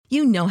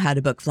You know how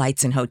to book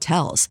flights and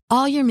hotels.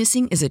 All you're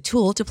missing is a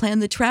tool to plan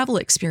the travel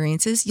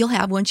experiences you'll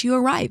have once you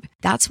arrive.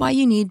 That's why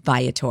you need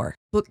Viator.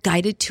 Book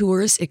guided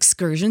tours,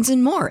 excursions,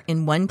 and more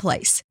in one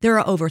place. There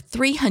are over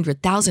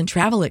 300,000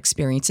 travel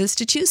experiences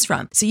to choose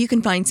from, so you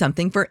can find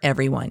something for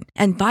everyone.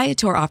 And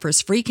Viator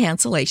offers free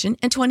cancellation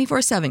and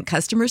 24/7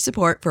 customer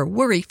support for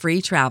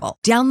worry-free travel.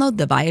 Download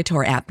the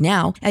Viator app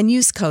now and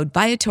use code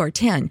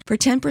Viator10 for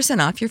 10%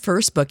 off your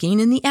first booking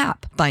in the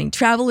app. Find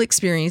travel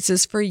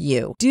experiences for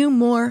you. Do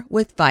more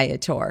with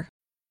Viator.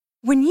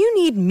 When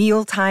you need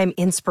mealtime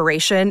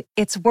inspiration,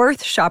 it's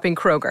worth shopping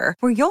Kroger,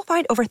 where you'll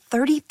find over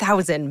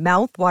 30,000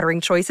 mouth-watering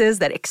choices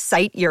that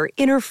excite your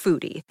inner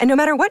foodie. And no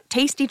matter what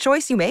tasty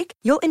choice you make,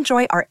 you'll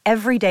enjoy our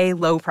everyday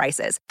low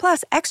prices,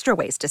 plus extra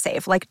ways to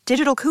save, like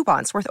digital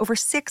coupons worth over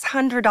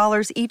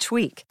 $600 each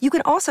week. You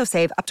can also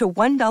save up to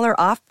 $1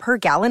 off per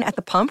gallon at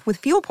the pump with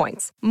fuel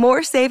points.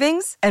 More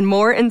savings and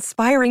more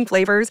inspiring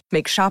flavors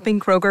make shopping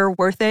Kroger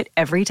worth it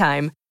every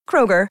time.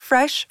 Kroger,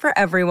 fresh for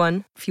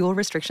everyone. Fuel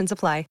restrictions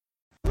apply.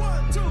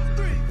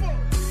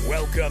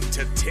 Welcome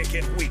to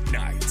Ticket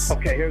Weeknights.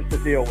 Okay, here's the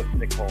deal with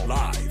Nicole.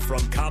 Live from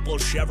Copple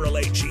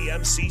Chevrolet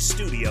GMC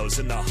Studios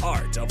in the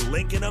heart of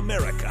Lincoln,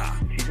 America.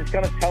 She's just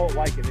going to tell it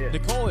like it is.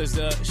 Nicole is,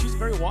 she's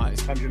very wise.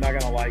 Sometimes you're not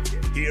going to like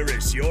it. Here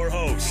is your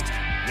host,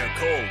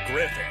 Nicole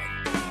Griffin.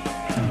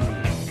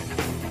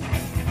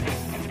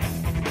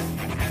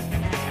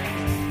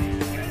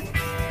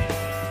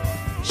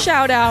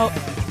 Shout out,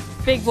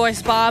 Big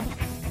Voice Bob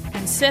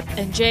and Sip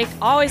and Jake.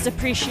 Always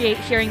appreciate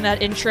hearing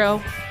that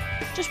intro.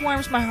 Just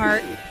warms my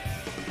heart.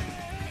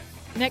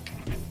 Nick,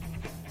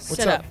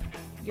 sit up.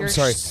 You're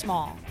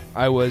small.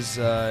 I was,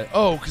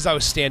 because I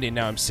was standing,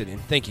 now I'm sitting.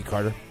 Thank you,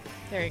 Carter.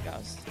 There he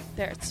goes.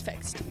 There, it's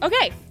fixed.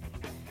 Okay.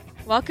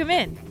 Welcome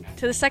in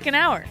to the second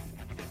hour.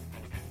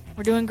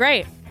 We're doing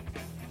great.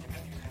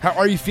 How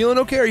are you feeling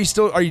okay?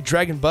 Are you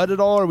dragging butt at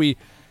all?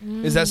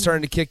 Is that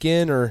starting to kick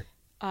in, or?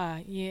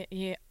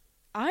 Yeah.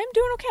 I'm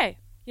doing okay.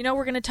 You know,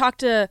 we're going to talk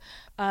to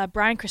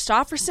Brian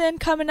Christopherson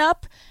coming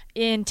up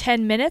in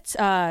 10 minutes,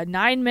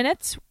 9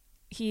 minutes.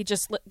 He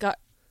just got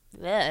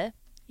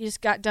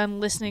done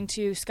listening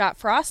to Scott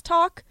Frost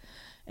talk,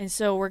 and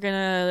so we're going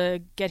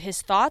to get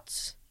his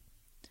thoughts.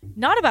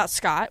 Not about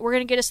Scott. We're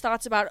going to get his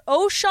thoughts about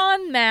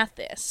O'Shawn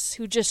Mathis,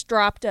 who just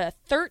dropped a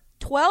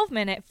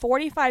 12-minute,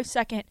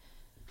 45-second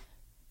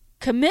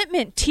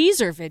commitment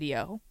teaser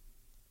video,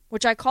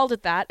 which I called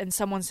it that, and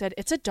someone said,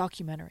 it's a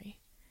documentary.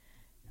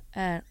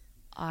 And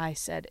I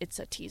said, it's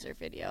a teaser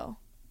video,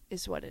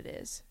 is what it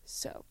is.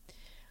 So,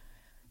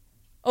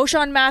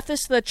 O'Shawn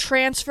Mathis, the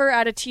transfer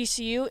out of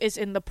TCU, is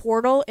in the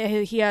portal.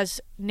 He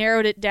has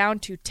narrowed it down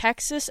to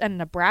Texas and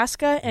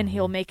Nebraska, and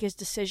he'll make his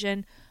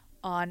decision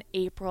on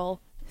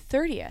April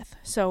 30th.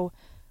 So,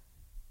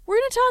 we're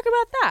going to talk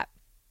about that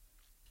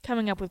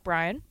coming up with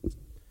Brian. And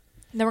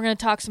then we're going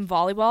to talk some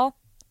volleyball.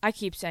 I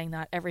keep saying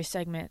that every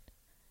segment.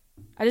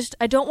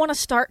 I don't want to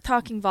start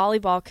talking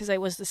volleyball because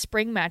it was the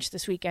spring match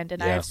this weekend,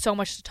 and I have so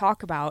much to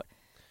talk about.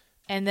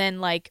 And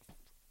then,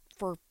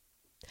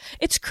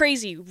 it's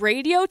crazy.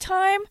 Radio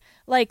time,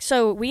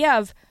 so we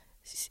have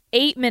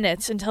 8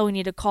 minutes until we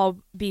need to call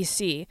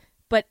BC,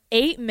 but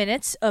 8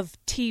 minutes of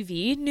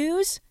TV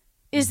news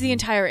is the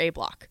entire A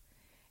block.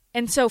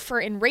 And so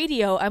in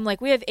radio, I'm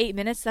like, we have 8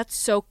 minutes. That's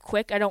so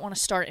quick. I don't want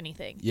to start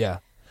anything. Yeah.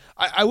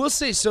 I will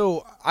say,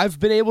 so I've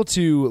been able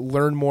to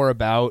learn more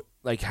about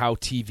how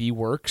TV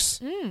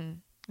works. Is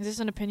this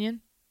an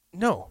opinion?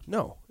 No,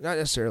 not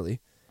necessarily.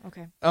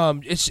 Okay.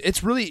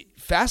 It's really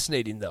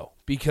fascinating though,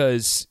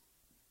 because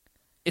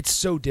it's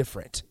so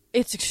different.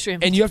 It's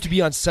extremely and you have to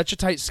be on such a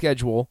tight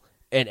schedule,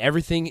 and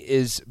everything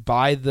is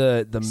by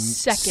the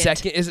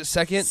second. Is it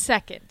second?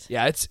 Second.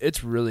 Yeah,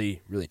 it's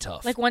really, really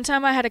tough. One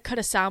time I had to cut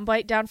a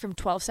soundbite down from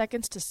 12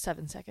 seconds to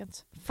 7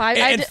 seconds.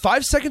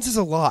 5 seconds is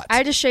a lot. I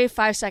had to shave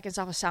 5 seconds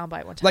off a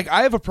soundbite one time.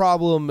 I have a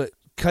problem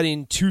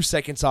cutting 2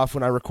 seconds off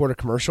when I record a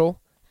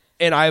commercial,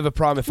 and I have a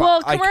problem if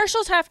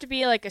commercials have to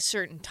be a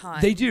certain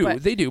time. They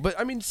do, but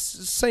I mean,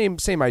 same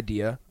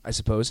idea, I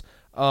suppose.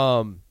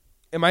 Am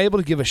I able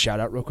to give a shout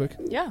out real quick?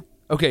 Yeah.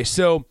 Okay,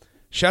 so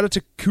shout out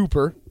to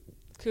Cooper.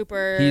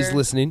 He's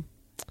listening.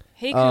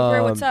 Hey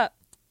Cooper, what's up?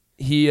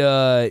 He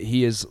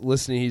is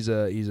listening. He's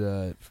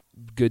a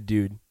good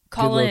dude.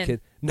 Call good in.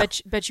 Kid. No.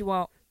 Bet you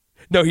won't.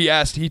 No, he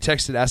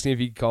texted asking if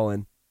he could call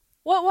in.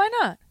 What? Why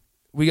not?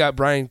 We got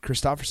Brian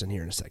Christopherson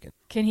here in a second.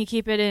 Can he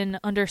keep it in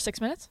under 6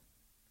 minutes?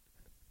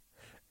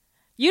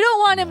 You don't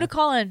want him to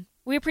call in.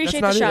 We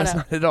appreciate the shout out.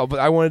 That's not at all. But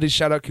I wanted to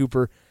shout out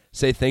Cooper.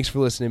 Say thanks for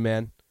listening,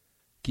 man.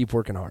 Keep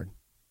working hard.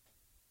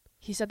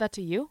 He said that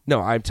to you?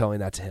 No, I'm telling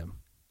that to him.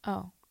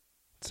 Oh.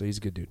 So he's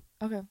a good dude.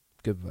 Okay.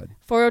 Good bud.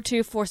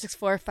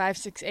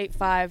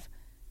 402-464-5685.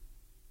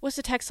 What's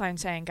the text line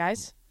saying,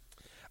 guys?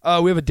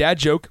 We have a dad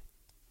joke.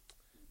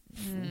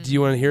 Do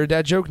you want to hear a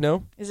dad joke?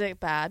 No? Is it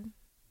bad?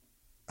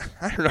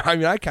 I don't know. I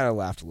mean, I kind of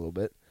laughed a little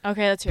bit.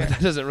 Okay, let's hear it.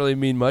 That doesn't really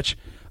mean much.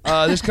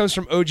 This comes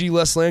from OG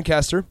Les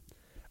Lancaster.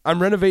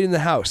 I'm renovating the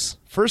house.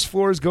 First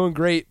floor is going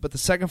great, but the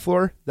second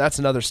floor, that's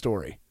another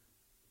story.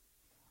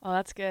 Oh,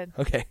 that's good.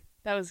 Okay.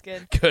 That was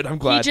good. Good, I'm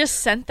glad. He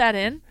just sent that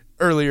in?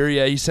 Earlier,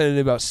 yeah, he sent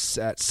it about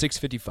at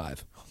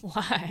 6:55.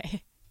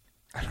 Why?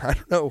 I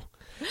don't know.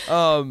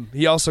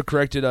 He also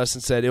corrected us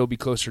and said it will be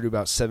closer to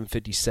about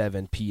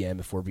 7:57 p.m.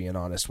 if we're being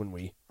honest when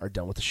we are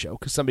done with the show,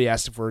 because somebody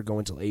asked if we're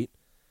going till 8.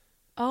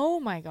 Oh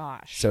my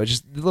gosh. So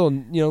just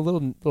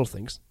little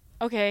things.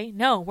 Okay,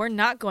 no, we're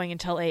not going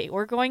until 8.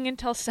 We're going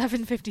until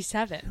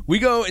 7:57. We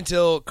go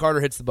until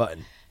Carter hits the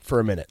button for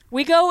a minute.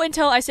 We go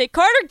until I say,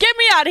 Carter, get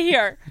me out of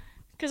here,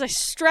 because I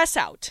stress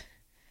out.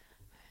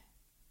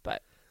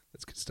 But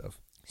That's good stuff.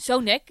 so,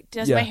 Nick,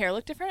 does my hair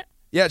look different?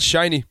 Yeah, it's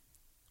shiny.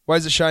 Why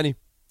is it shiny?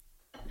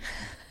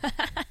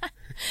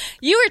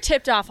 You were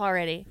tipped off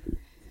already.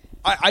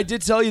 I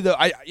did tell you,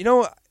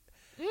 though,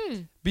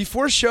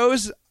 before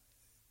shows,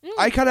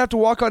 I kind of have to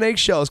walk on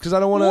eggshells because I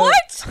don't want to.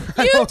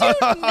 What? You do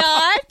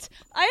not.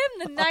 I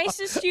am the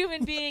nicest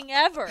human being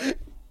ever.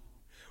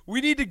 We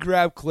need to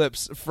grab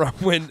clips from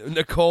when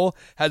Nicole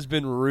has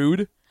been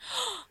rude.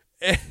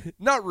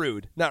 Not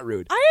rude.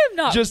 I am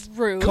not just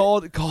rude.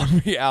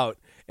 Called me out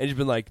and she's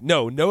been like,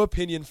 no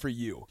opinion for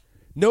you.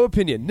 No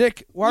opinion.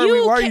 Nick, why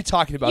are you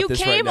talking about this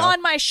right now? You came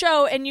on my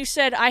show and you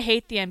said, I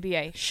hate the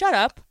NBA. Shut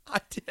up.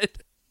 I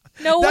did.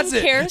 No one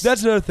cares.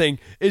 That's another thing.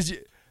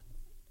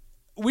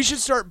 We should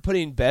start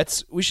putting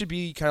bets. We should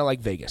be kind of like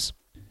Vegas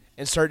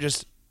and start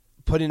just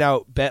putting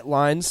out bet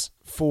lines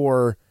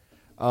for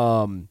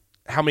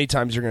how many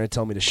times you're going to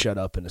tell me to shut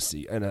up in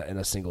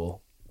a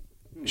single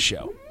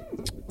show.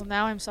 Well,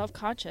 now I'm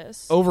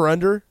self-conscious. Over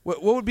under?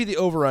 What would be the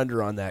over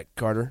under on that,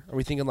 Carter? Are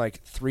we thinking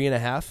like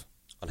 3.5?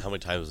 On how many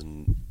times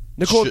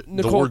Nicole,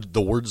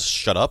 the words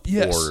shut up?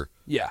 Yes. Or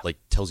like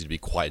tells you to be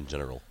quiet in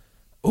general?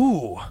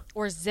 Ooh.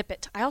 Or zip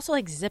it. I also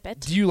like zip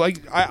it. Do you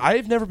like?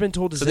 I've never been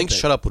told to zip it. I think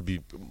shut up would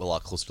be a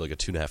lot closer to like a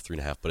 2.5,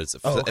 3.5. But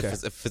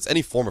if it's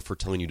any form of her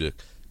telling you to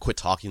quit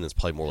talking, then it's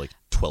probably more like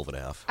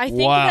 12.5. I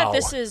think that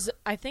this is.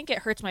 I think it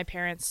hurts my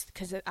parents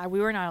because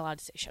we were not allowed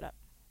to say shut up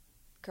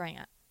growing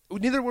up.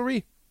 Neither were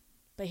we.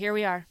 But here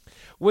we are.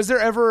 Was there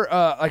ever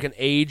like an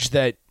age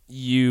that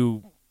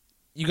you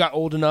got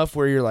old enough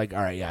where you're like,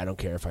 all right, yeah, I don't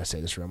care if I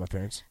say this around my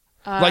parents?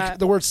 Like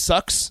the word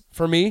sucks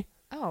for me.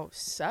 Oh,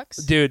 sucks?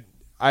 Dude,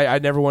 I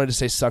never wanted to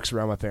say sucks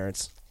around my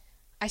parents.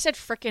 I said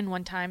frickin'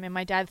 one time, and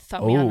my dad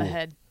thumped me on the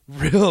head.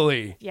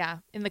 Really? Yeah,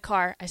 in the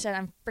car. I said,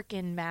 I'm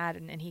frickin' mad,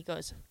 and he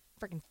goes,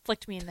 frickin'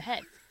 flicked me in the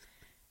head.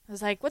 I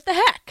was like, what the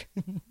heck?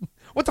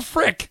 What the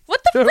frick?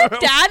 What the frick,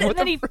 Dad? And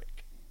then he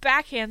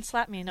backhand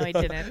slapped me. No, he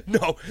didn't.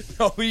 No,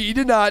 he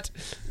did not.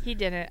 He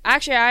didn't.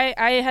 Actually,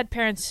 I had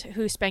parents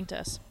who spanked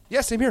us.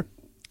 Yeah, same here.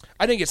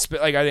 I didn't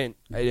get I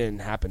didn't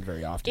happen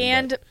very often.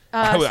 And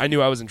I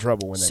knew I was in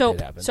trouble when that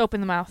did happen. Soap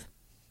in the mouth.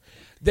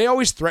 They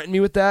always threatened me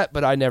with that,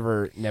 but I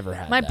never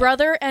had My that.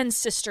 brother and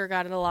sister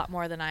got it a lot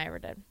more than I ever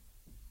did.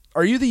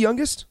 Are you the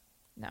youngest?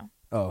 No.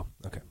 Oh,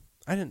 okay.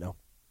 I didn't know.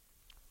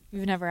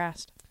 You've never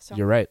asked. So.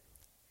 You're right.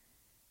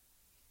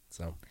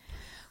 So.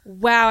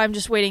 Wow, I'm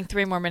just waiting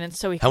 3 more minutes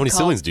so we can How many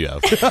call. siblings do you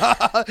have?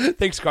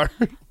 Thanks,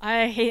 Carter.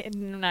 I hate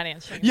not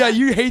answering. Yeah, that.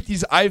 you hate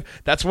these.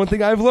 That's one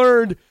thing I've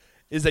learned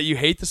is that you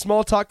hate the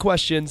small talk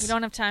questions. You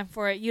don't have time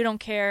for it. You don't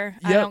care.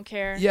 Yep. I don't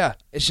care. Yeah,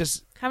 it's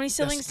just. How many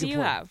siblings do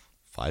you have?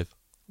 5.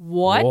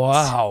 What?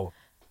 Wow.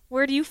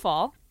 Where do you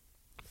fall?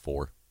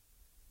 4.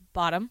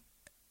 Bottom.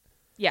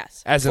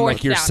 Yes. As in,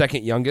 like, your down.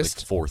 second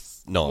youngest? Like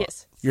 4th. No.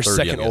 Yes. Your third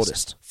second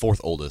youngest. oldest. 4th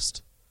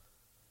oldest.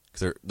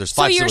 Because there's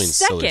So 5 you're siblings,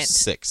 so second.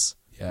 there's 6.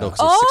 Yeah. No, because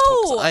there's 6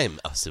 Oh! total. I'm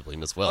a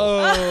sibling as well.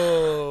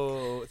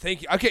 Oh,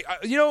 thank you. Okay,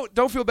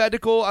 don't feel bad,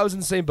 Nicole. I was in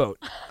the same boat.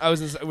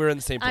 We were in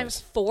the same I'm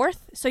place. 4th,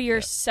 so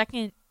you're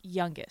second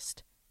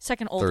youngest.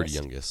 Second oldest. 3rd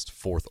youngest.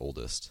 4th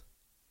oldest.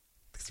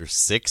 Because there's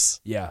 6.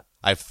 Yeah.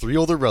 I have 3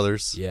 older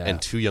brothers Yeah.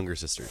 and 2 younger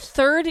sisters.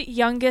 3rd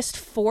youngest,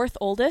 4th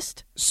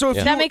oldest. So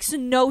if That makes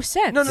no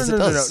sense. no.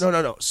 does.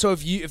 No. So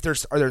if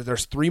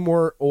there's 3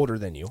 more older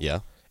than you, Yeah.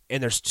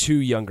 and there's 2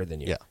 younger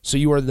than you, Yeah. So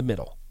you are the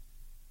middle.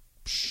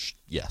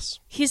 Yes.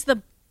 He's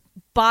the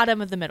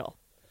bottom of the middle.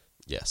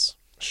 Yes.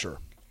 Sure,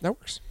 that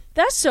works.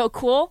 That's so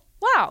cool.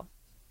 Wow.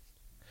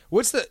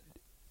 What's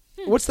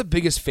the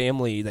biggest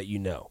family that you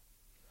know?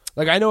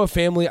 Like, I know a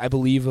family, I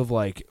believe, of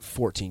like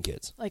 14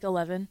 kids. Like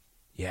 11.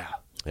 Yeah.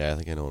 Yeah, I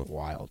think I know.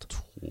 Wild.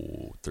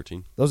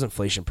 13. Those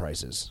inflation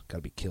prices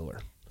gotta be killer.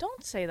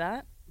 Don't say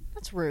that.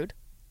 That's rude.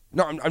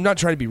 No, I'm not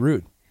trying to be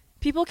rude.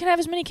 People can have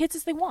as many kids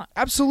as they want.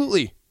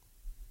 Absolutely.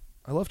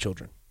 I love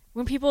children.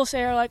 When people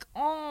say are like,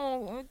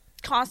 oh, it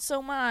costs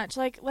so much,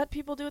 like, let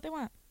people do what they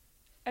want.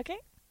 Okay?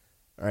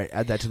 All right,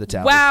 add that to the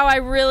tally. Wow, I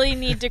really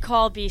need to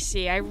call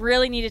BC. I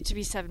really need it to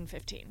be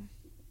 7:15.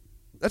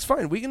 That's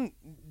fine. We can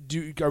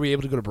do. Are we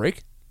able to go to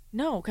break?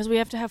 No, because we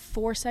have to have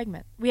 4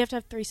 segments. We have to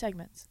have 3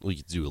 segments. We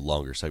could do a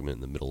longer segment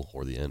in the middle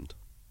or the end.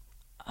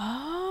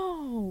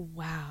 Oh,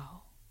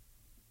 wow.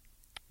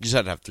 You just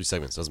have to have 3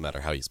 segments. Doesn't matter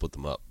how you split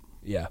them up.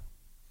 Yeah.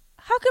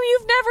 How come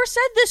you've never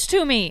said this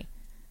to me?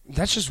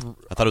 That's just.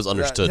 I thought it was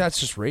understood. That's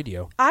just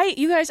radio.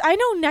 You guys, I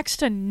know next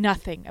to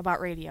nothing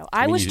about radio.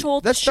 I mean, was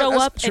told to show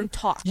up and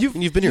talk. You've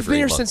been here for 8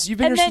 months. since you've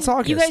been And here then since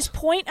August. you guys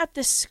point at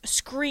this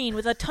screen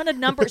with a ton of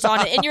numbers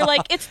on it, and you're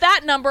like, it's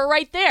that number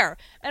right there.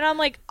 And I'm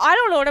like, I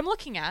don't know what I'm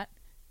looking at.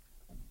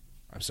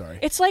 I'm sorry.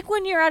 It's like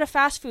when you're at a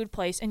fast food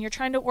place and you're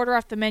trying to order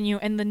off the menu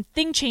and the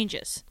thing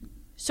changes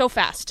so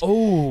fast.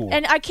 Oh.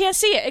 And I can't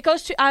see it. It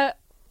goes to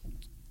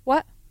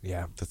what?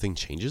 Yeah. The thing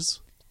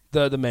changes?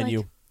 The menu.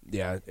 Like,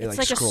 yeah, it it's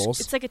like scrolls.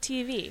 It's like a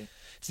TV.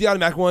 It's the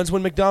automatic ones.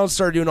 When McDonald's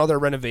started doing all their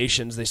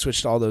renovations, they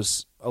switched to all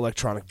those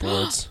electronic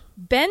boards.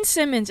 Ben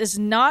Simmons is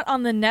not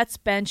on the Nets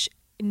bench,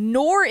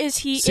 nor is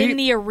he in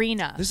the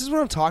arena. This is what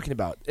I'm talking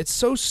about. It's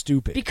so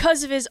stupid.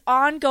 Because of his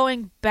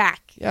ongoing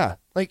back. Yeah.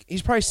 Like,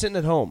 he's probably sitting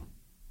at home.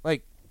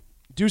 Like,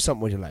 do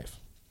something with your life.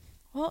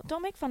 Well,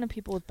 don't make fun of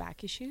people with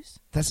back issues.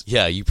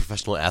 Yeah, you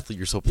professional athlete,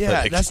 you're so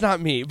pathetic. Yeah, that's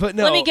not me. But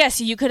no. Let me guess,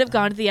 you could have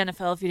gone to the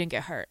NFL if you didn't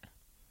get hurt.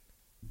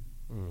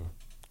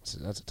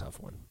 That's a tough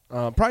one.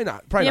 Probably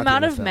not. The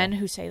amount of men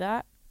who say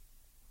that.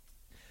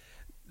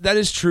 That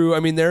is true. I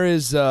mean, there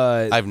is.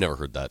 I've never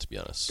heard that, to be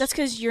honest. That's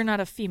because you're not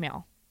a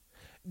female.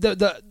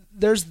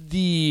 There's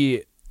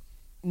the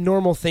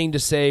normal thing to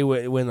say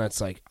when that's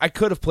like, I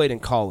could have played in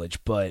college,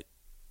 but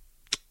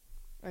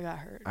I got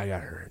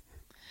hurt.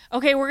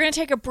 Okay, we're going to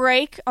take a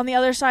break. On the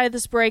other side of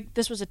this break,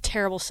 this was a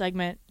terrible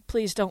segment.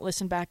 Please don't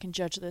listen back and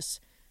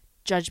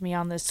judge me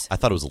on this. I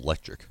thought it was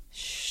electric.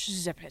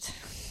 Zip it.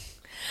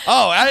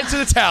 Oh, add it to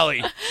the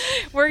tally.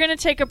 We're going to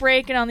take a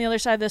break, and on the other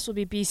side of this will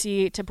be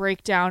BC to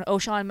break down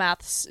O'Shawn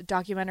Math's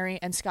documentary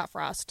and Scott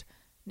Frost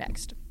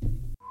next.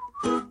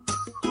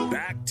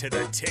 Back to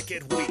the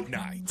Ticket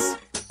weeknights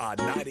on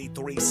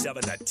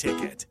 93.7 The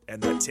Ticket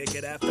and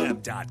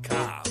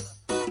theticketfm.com.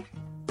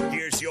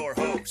 Here's your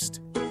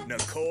host,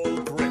 Nicole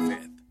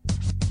Griffith.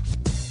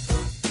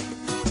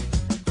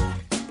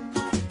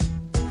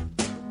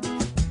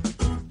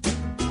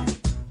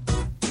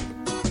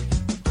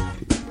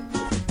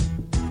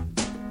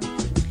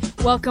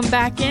 Welcome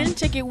back in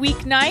Ticket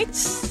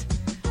Weeknights.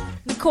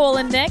 Nicole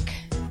and Nick,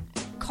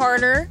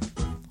 Carter,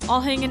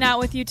 all hanging out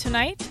with you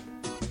tonight.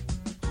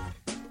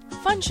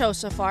 Fun show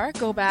so far.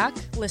 Go back,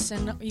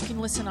 listen. You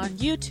can listen on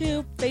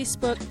YouTube,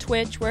 Facebook,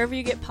 Twitch, wherever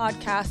you get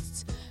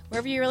podcasts,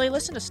 wherever you really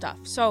listen to stuff.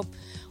 So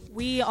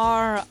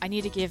I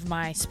need to give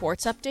my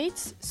sports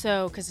updates.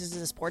 So, because this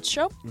is a sports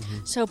show.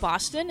 Mm-hmm. So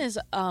Boston is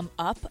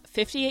up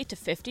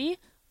 58-50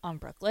 on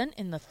Brooklyn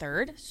in the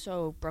third.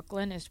 So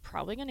Brooklyn is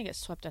probably going to get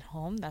swept at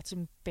home. That's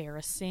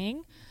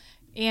embarrassing.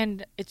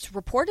 And it's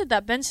reported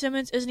that Ben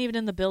Simmons isn't even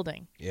in the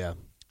building. Yeah.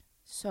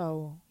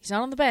 So he's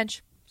not on the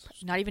bench.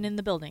 Not even in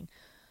the building.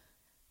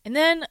 And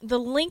then the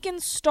Lincoln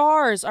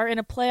Stars are in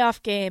a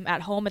playoff game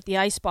at home at the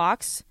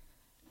Icebox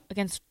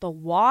against the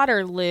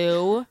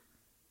Waterloo.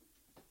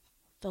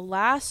 The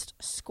last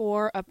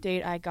score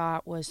update I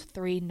got was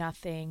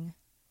 3-0.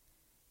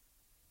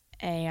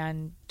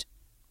 And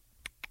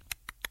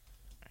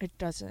it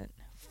doesn't.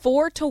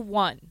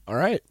 4-1. All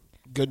right.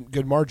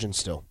 Good margin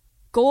still.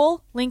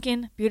 Goal,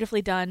 Lincoln,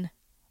 beautifully done.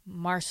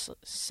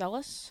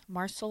 Marcellus,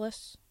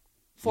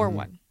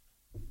 4-1.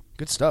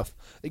 Good stuff.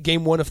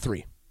 Game 1 of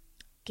 3.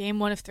 Game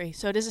 1 of 3.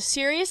 So it is a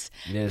series.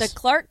 It is. The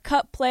Clark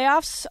Cup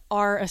playoffs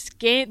are a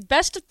game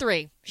best of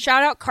 3.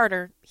 Shout out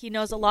Carter. He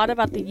knows a lot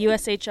about the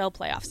USHL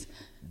playoffs.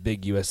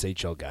 Big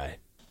USHL guy.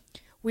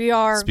 We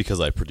are. It's because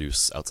I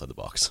produce Outside the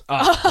Box.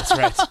 Oh, that's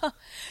right.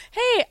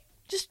 Hey,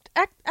 just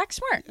act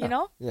smart, you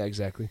know? Yeah,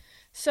 exactly.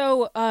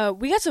 So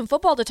we got some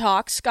football to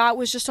talk. Scott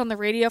was just on the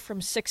radio from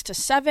 6 to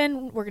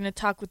 7. We're going to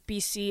talk with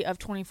BC of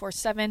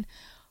 24/7.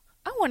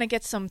 I want to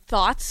get some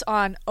thoughts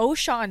on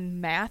O'Shawn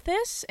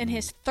Mathis and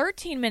his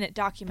 13-minute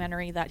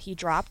documentary that he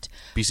dropped.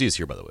 BC is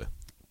here, by the way.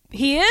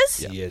 He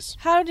is? Yeah. He is.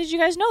 How did you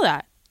guys know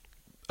that?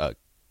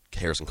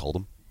 Harrison called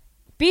him.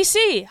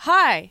 BC,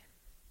 hi.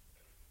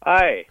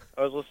 Hi.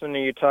 I was listening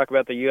to you talk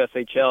about the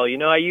USHL. You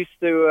know, I used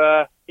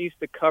to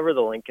cover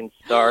the Lincoln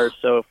Stars,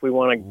 so if we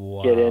want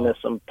to get into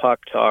some puck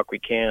talk, we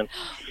can.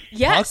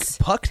 Yes.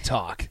 Puck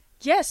talk.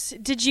 Yes.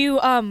 Did you,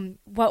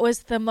 what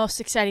was the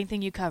most exciting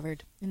thing you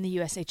covered in the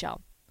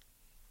USHL?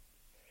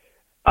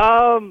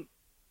 I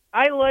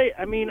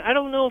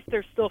don't know if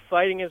they're still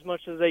fighting as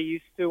much as they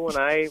used to when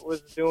I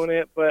was doing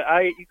it, but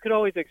you could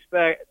always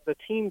expect the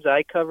teams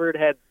I covered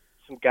had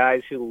some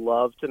guys who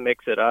loved to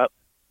mix it up.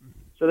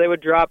 So they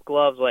would drop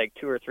gloves like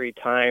 2 or 3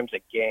 times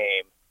a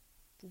game.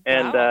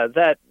 And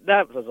that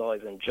was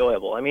always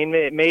enjoyable. I mean,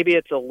 maybe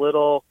it's a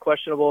little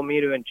questionable of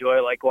me to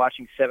enjoy like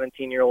watching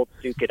 17-year-olds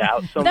duke it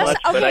out so much,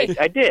 but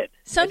I did.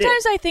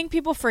 Sometimes I think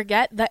people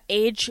forget the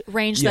age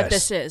range that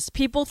this is.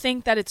 People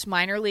think that it's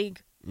minor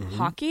league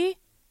hockey,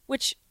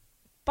 which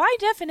by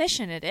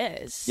definition it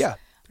is. Yeah.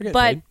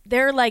 But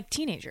they're like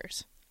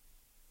teenagers.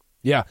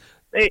 Yeah.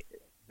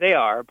 They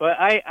are, but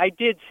I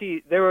did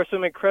see there were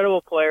some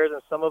incredible players,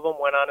 and some of them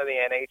went on to the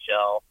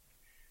NHL.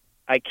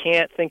 I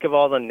can't think of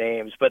all the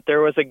names, but there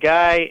was a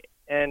guy,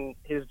 and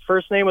his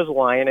first name was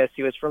Linus.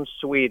 He was from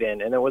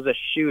Sweden, and it was a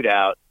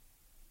shootout.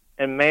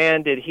 And,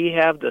 man, did he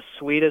have the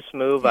sweetest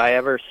move I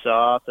ever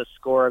saw to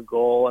score a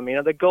goal. I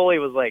mean, the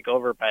goalie was, like,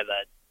 over by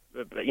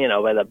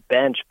the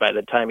bench by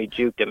the time he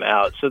juked him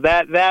out. So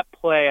that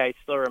play I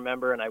still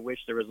remember, and I wish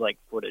there was, like,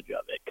 footage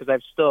of it, because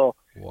I've still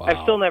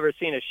never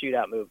seen a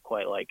shootout move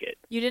quite like it.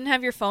 You didn't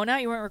have your phone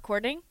out? You weren't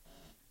recording?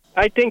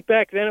 I think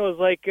back then it was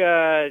like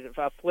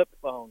a flip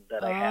phone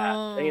that I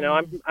had. You know,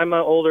 I'm kind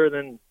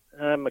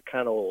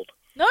of old.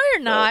 No,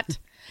 you're not.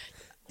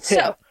 So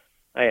yeah,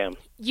 I am.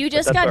 You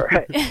just got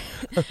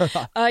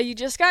you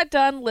just got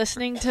done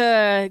listening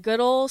to good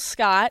old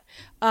Scott.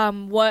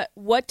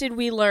 What did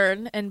we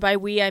learn? And by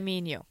we, I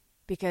mean you,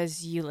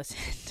 because you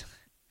listened.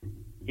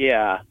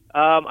 Yeah,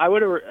 I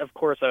would have. Of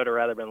course, I would have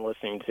rather been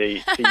listening to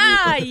you.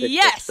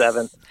 Yes,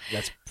 7.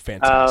 That's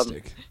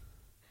fantastic.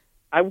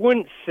 I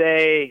wouldn't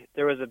say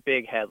there was a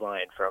big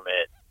headline from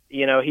it.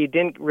 You know, he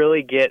didn't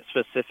really get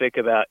specific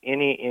about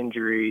any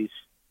injuries,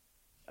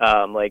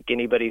 like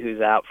anybody who's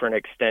out for an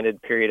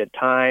extended period of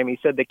time. He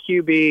said the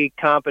QB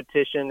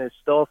competition is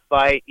still a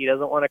fight. He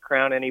doesn't want to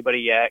crown anybody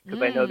yet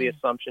because I know the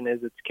assumption is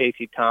it's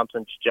Casey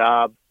Thompson's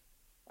job.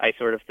 I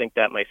sort of think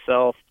that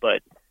myself,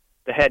 but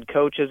the head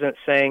coach isn't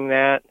saying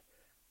that.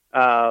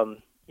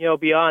 You know,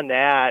 beyond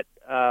that,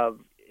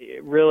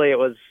 it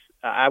was,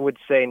 I would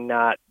say,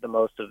 not the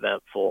most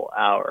eventful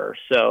hour.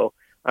 So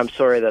I'm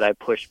sorry that I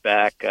pushed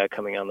back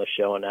coming on the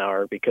show an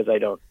hour because I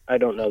don't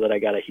know that I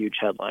got a huge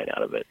headline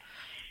out of it.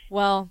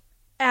 Well,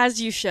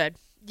 as you should.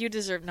 You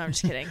deserve. No, I'm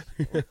just kidding.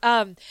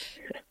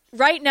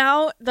 Right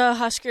now, the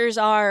Huskers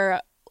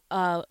are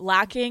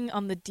lacking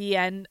on the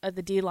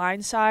D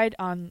line side.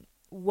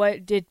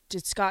 What did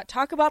Scott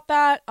talk about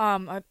that?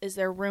 Is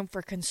there room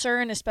for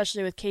concern,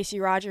 especially with Casey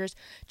Rogers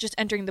just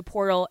entering the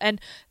portal? And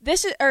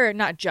this is, or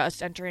not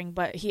just entering,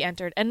 but he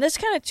entered. And this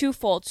kind of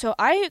twofold. So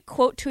I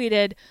quote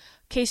tweeted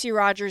Casey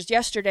Rogers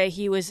yesterday.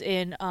 He was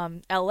in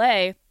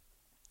LA,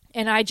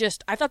 and I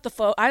thought the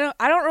photo. I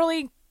don't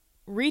really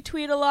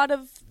retweet a lot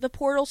of the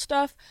portal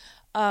stuff,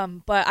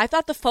 but I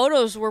thought the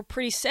photos were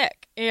pretty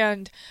sick.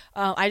 And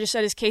I just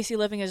said, is Casey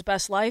living his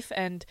best life?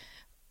 And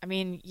I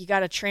mean, you got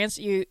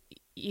to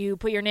you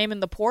put your name in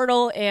the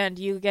portal and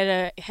you get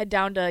to head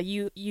down to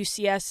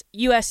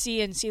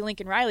USC and see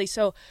Lincoln Riley.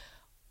 So,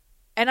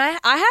 and I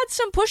had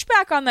some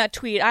pushback on that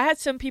tweet. I had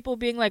some people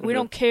being like, we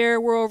don't care,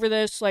 we're over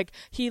this. Like,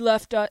 he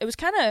left. It was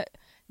kind of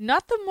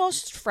not the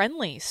most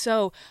friendly.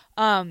 So,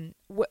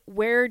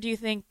 where do you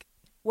think,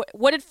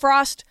 what did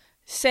Frost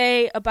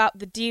say about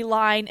the D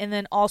line? And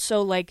then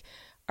also, like,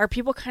 are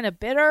people kind of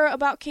bitter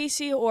about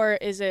Casey, or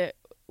is it,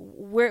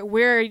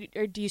 where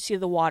do you see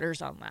the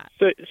waters on that?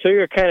 So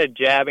you're kind of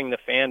jabbing the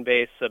fan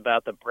base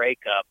about the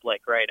breakup,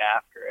 like right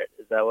after it.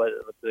 Is that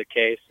what's the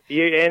case?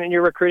 And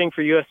you're recruiting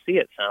for USC,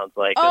 it sounds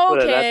like.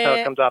 That's how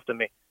it comes off to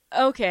me.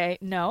 Okay,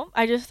 no,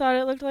 I just thought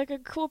it looked like a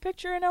cool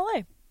picture in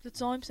LA. That's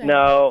all I'm saying.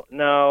 No.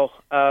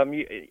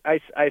 I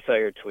saw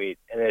your tweet,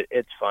 and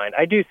it's fine.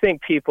 I do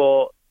think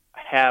people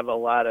have a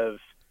lot of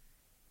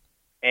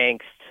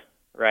angst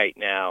right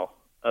now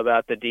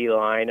about the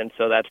D-line, and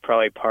so that's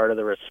probably part of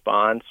the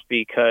response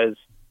because,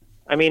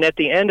 I mean, at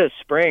the end of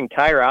spring,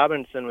 Ty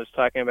Robinson was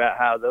talking about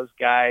how those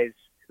guys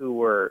who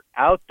were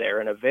out there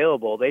and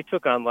available, they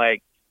took on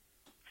like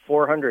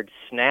 400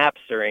 snaps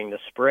during the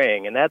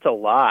spring, and that's a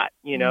lot.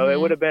 You know, It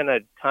would have been a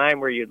time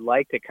where you'd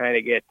like to kind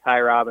of get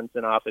Ty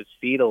Robinson off his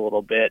feet a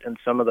little bit and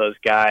some of those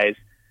guys,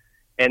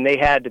 and they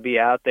had to be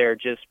out there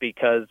just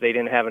because they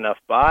didn't have enough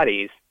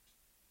bodies.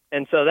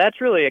 And so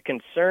that's really a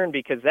concern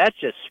because that's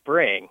just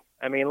spring.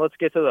 I mean, let's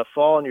get to the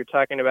fall, and you're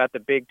talking about the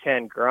Big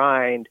Ten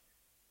grind.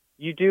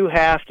 You do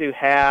have to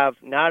have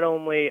not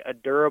only a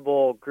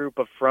durable group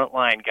of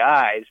frontline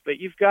guys, but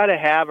you've got to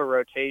have a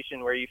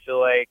rotation where you feel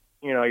like,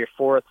 you know, your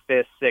 4th,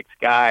 5th, 6th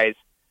guys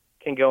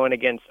can go in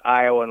against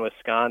Iowa and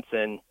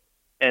Wisconsin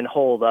and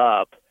hold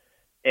up.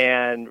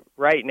 And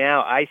right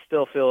now, I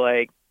still feel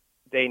like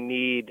they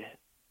need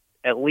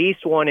at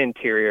least one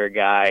interior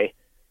guy,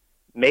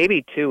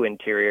 maybe 2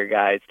 interior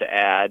guys to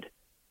add.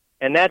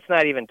 And that's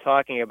not even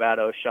talking about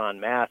O'Shawn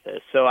Mathis.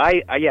 So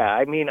I've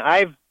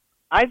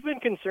been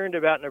concerned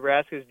about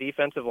Nebraska's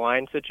defensive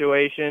line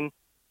situation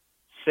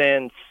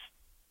since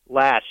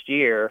last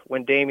year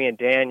when Damian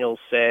Daniels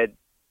said,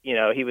 you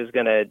know, he was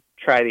going to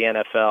try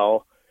the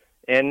NFL.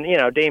 And, you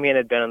know, Damian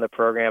had been in the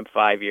program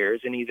 5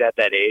 years, and he's at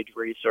that age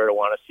where you sort of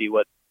want to see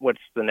what's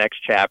the next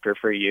chapter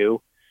for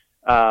you.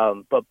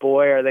 But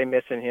boy, are they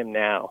missing him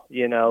now.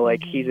 You know,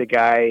 like he's a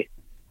guy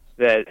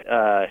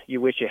that you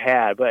wish you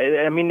had. But,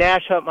 I mean,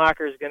 Nash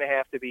Hutmacher is going to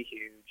have to be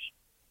huge.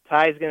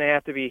 Ty's going to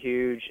have to be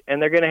huge.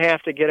 And they're going to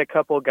have to get a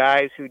couple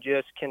guys who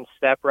just can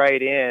step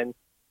right in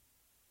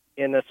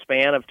the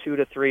span of 2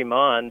 to 3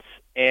 months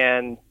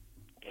and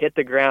hit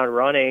the ground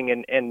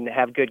running and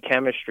have good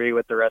chemistry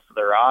with the rest of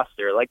the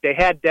roster. Like, they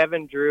had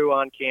Devin Drew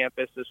on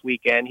campus this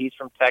weekend. He's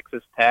from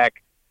Texas Tech,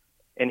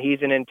 and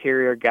he's an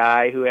interior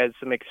guy who has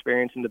some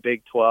experience in the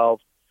Big 12.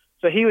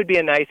 So he would be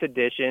a nice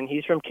addition.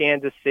 He's from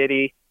Kansas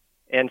City.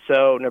 And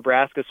so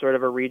Nebraska's sort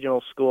of a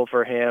regional school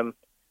for him.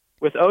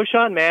 With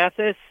O'Shawn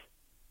Mathis,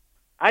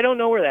 I don't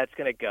know where that's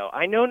going to go.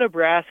 I know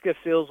Nebraska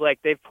feels like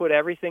they've put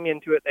everything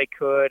into it they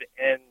could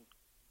and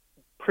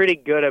pretty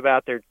good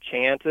about their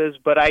chances,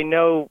 but I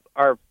know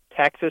our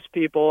Texas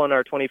people and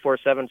our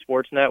 24/7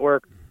 Sports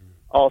Network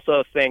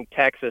also think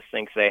Texas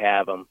thinks they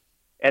have him.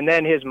 And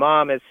then his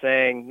mom is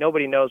saying,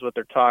 nobody knows what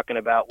they're talking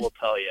about, we'll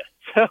tell you.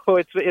 So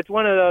it's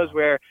one of those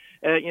where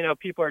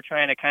people are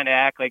trying to kind of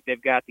act like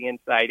they've got the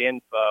inside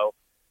info,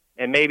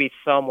 and maybe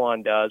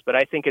someone does, but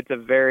I think it's a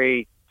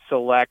very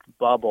select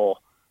bubble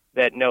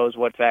that knows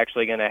what's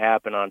actually going to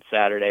happen on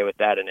Saturday with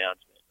that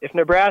announcement. If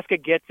Nebraska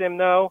gets him,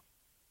 though,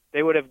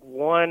 they would have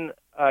won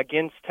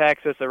against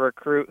Texas, a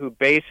recruit who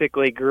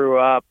basically grew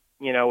up,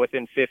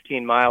 within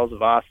 15 miles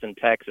of Austin,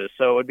 Texas.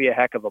 So it would be a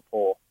heck of a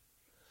pull.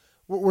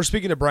 We're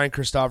speaking to Brian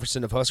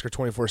Christopherson of Husker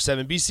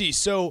 24/7 BC.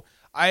 So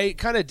I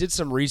kind of did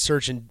some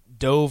research and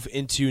dove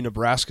into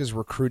Nebraska's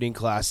recruiting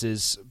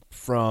classes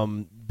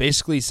from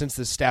basically since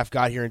the staff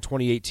got here in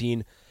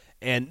 2018.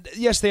 And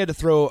yes, they had to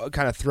throw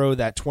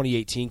that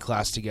 2018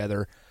 class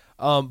together.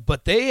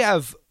 But they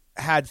have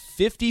had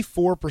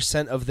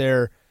 54% of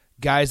their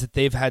guys that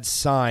they've had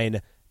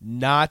sign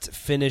not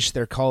finish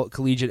their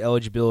collegiate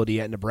eligibility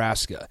at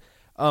Nebraska.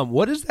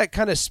 What does that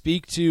kind of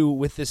speak to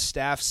with this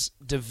staff's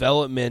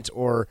development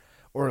or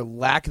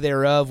lack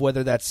thereof,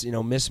 whether that's,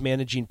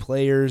 mismanaging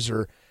players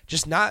or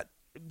just not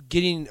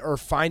getting or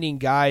finding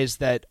guys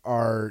that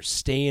are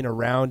staying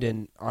around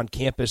and on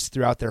campus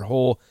throughout their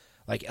whole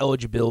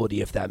eligibility,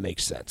 if that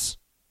makes sense?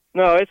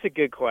 No, it's a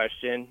good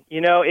question.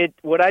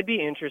 What I'd be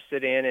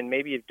interested in, and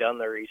maybe you've done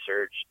the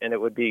research, and it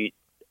would be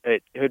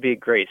a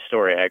great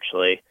story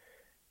actually,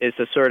 is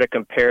to sort of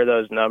compare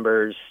those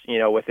numbers,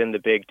 within the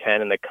Big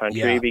Ten and the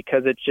country,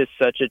 because it's just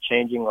such a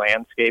changing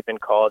landscape in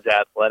college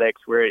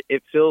athletics where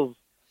it feels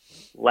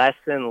less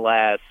and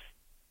less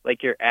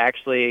like you're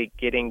actually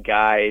getting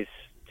guys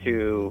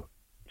to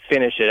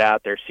finish it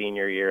out their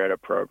senior year at a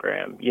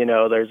program.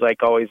 There's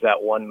always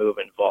that one move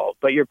involved.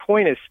 But your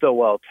point is still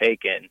well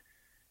taken.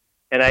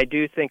 And I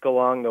do think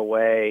along the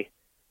way,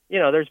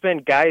 there's been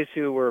guys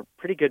who were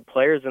pretty good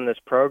players in this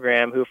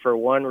program who, for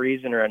one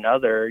reason or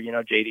another,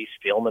 J.D.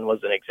 Spielman was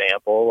an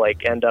example,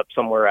 end up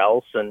somewhere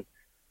else, and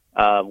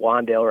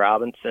Wandale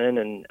Robinson.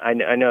 And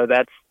I know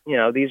that's,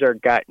 these are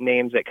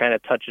names that kind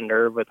of touch a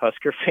nerve with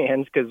Husker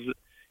fans because,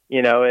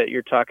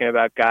 you're talking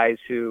about guys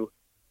who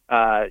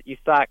you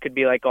thought could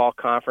be all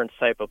conference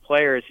type of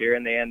players here,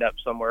 and they end up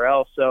somewhere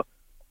else. So,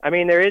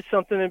 there is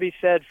something to be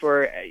said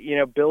for,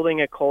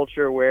 building a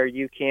culture where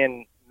you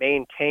can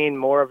maintain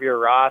more of your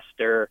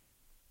roster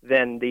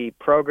than the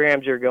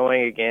programs you're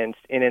going against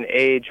in an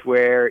age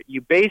where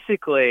you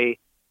basically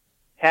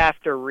have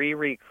to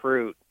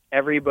re-recruit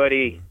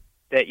everybody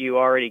that you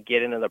already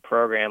get into the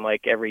program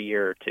every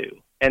year or two.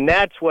 And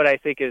that's what I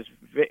think is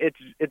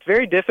it's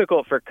very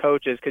difficult for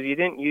coaches because you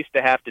didn't used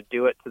to have to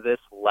do it to this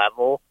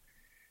level.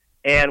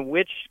 And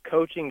which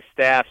coaching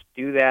staffs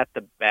do that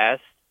the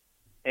best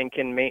and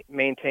can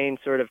maintain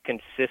sort of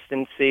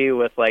consistency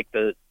with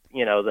the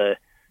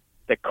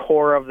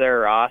core of their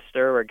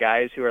roster, or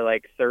guys who are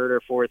third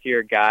or fourth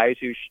year guys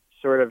who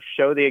sort of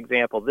show the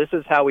example. This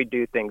is how we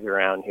do things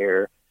around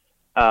here.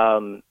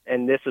 And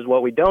this is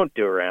what we don't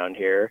do around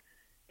here.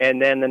 And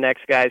then the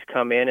next guys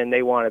come in and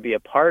they want to be a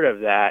part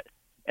of that.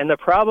 And the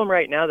problem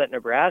right now that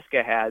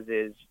Nebraska has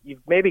is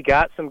you've maybe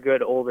got some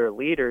good older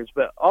leaders,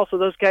 but also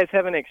those guys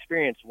haven't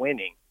experienced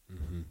winning.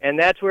 Mm-hmm. And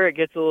that's where it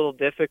gets a little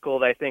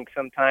difficult, I think,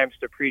 sometimes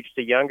to preach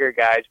to younger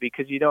guys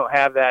because you don't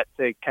have that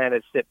to kind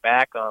of sit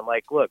back on.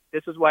 Look,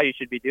 this is why you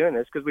should be doing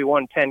this because we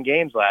won 10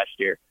 games last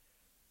year.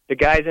 The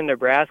guys in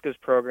Nebraska's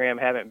program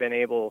haven't been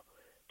able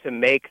to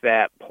make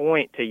that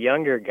point to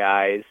younger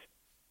guys,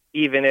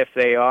 even if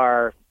they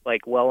are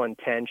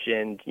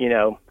well-intentioned,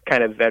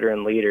 kind of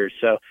veteran leaders.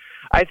 So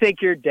I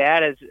think your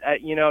dad is,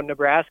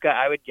 Nebraska,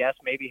 I would guess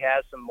maybe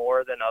has some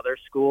more than other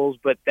schools,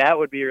 but that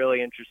would be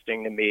really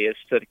interesting to me is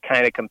to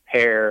kind of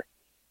compare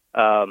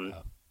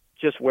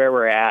just where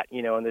we're at,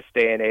 in this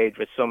day and age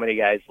with so many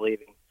guys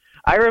leaving.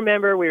 I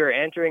remember we were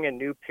entering a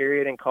new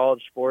period in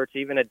college sports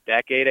even a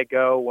decade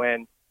ago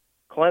when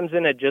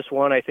Clemson had just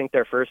won, I think,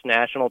 their first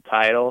national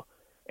title,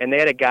 and they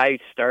had a guy who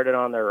started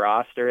on their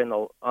roster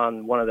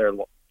on one of their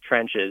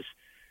trenches.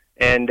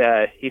 And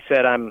he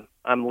said, I'm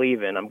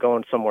leaving. I'm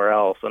going somewhere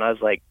else. And I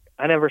was like,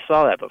 I never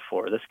saw that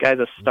before. This guy's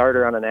a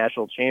starter on a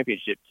national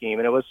championship team.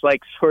 And it was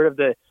sort of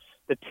the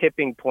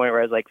tipping point where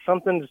I was like,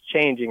 something's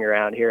changing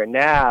around here. And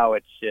now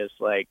it's just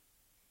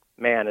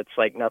man, it's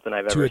nothing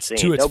I've ever seen.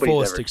 To its Nobody's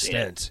fullest ever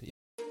extent.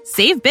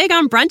 Save big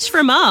on brunch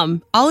for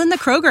mom, all in the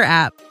Kroger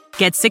app.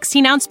 Get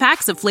 16-ounce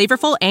packs of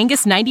flavorful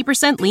Angus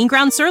 90% lean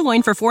ground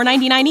sirloin for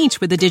 $4.99 each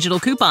with a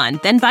digital coupon.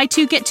 Then buy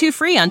 2, get 2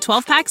 free on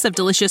 12 packs of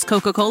delicious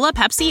Coca-Cola,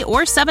 Pepsi,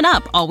 or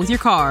 7-Up, all with your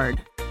card.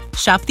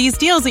 Shop these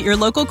deals at your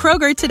local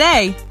Kroger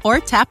today, or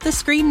tap the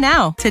screen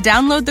now to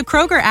download the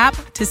Kroger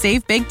app to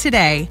save big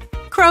today.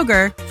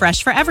 Kroger,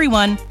 fresh for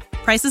everyone.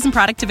 Prices and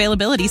product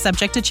availability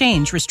subject to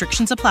change.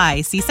 Restrictions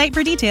apply. See site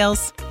for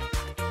details.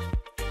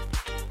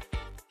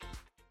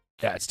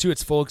 Yeah, it's to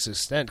its fullest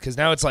extent because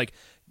now it's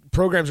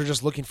programs are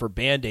just looking for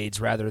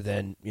Band-Aids rather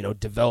than,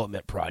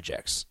 development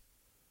projects.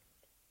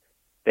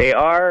 They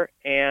are,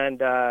 and,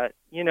 I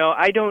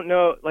don't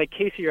know,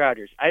 Casey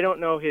Rogers, I don't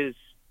know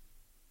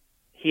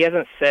he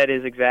hasn't said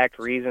his exact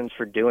reasons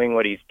for doing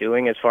what he's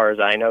doing as far as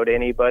I know to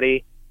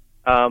anybody,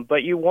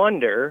 but you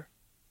wonder,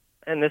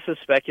 and this is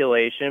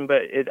speculation,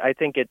 but I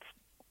think it's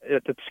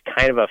it's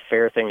kind of a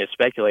fair thing to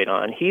speculate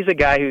on. He's a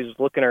guy who's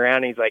looking around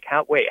and he's like,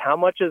 how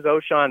much is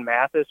O'Shawn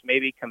Mathis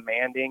maybe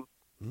commanding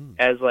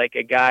as like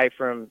a guy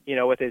from,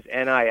 with his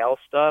NIL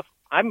stuff?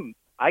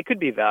 I could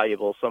be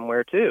valuable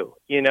somewhere too,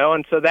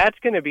 and so that's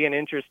going to be an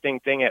interesting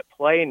thing at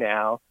play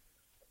now,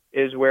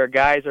 is where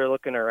guys are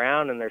looking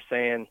around and they're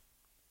saying,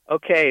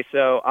 okay,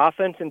 so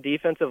offense and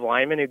defensive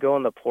linemen who go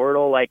in the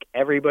portal, like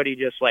everybody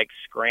just like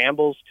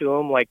scrambles to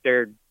them like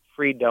they're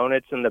free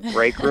donuts in the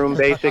break room,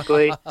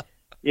 basically.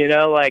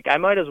 Like I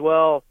might as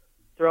well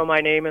throw my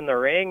name in the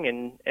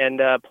ring and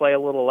play a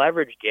little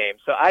leverage game.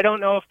 So I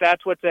don't know if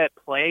that's what's at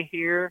play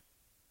here,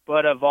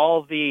 but of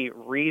all the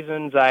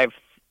reasons I've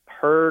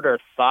heard or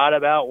thought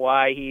about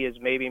why he is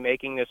maybe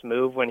making this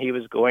move when he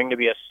was going to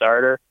be a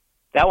starter,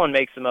 that one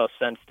makes the most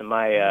sense to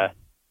my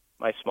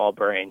my small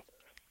brain.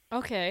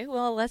 Okay,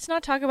 well, let's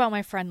not talk about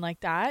my friend like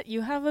that.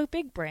 You have a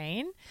big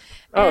brain.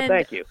 Oh,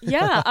 thank you.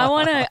 Yeah, I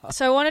want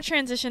to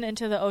transition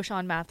into the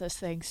O'Shawn Mathis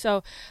thing.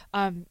 So,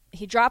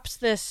 he drops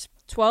this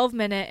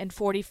 12-minute and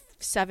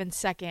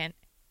 47-second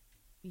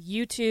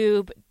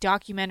YouTube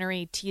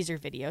documentary teaser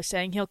video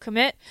saying he'll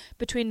commit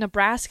between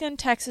Nebraska and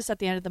Texas at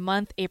the end of the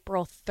month,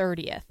 April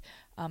 30th.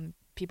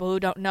 People who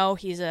don't know,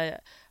 he's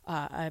a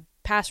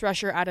pass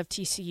rusher out of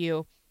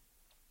TCU.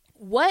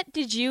 What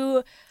did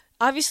you...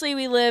 Obviously,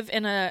 we live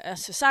in a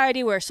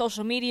society where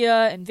social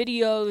media and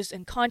videos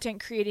and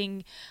content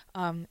creating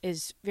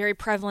is very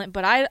prevalent,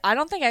 but I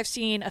don't think I've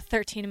seen a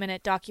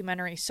 13-minute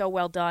documentary so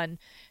well done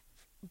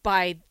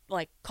by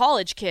like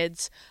college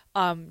kids,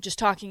 just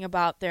talking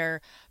about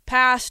their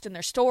past and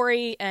their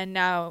story, and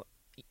now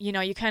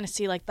you kind of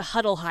see like the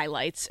huddle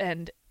highlights,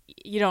 and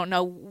you don't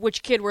know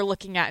which kid we're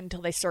looking at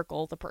until they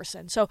circle the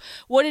person. So,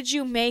 what did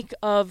you make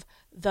of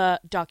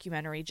the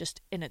documentary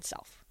just in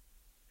itself?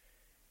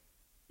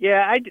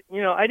 Yeah, I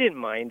didn't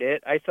mind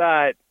it. I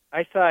thought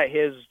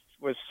his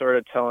was sort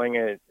of telling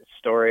a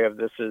story of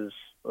this is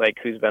like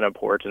who's been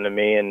important to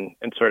me and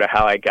sort of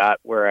how I got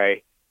where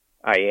I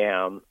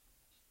am.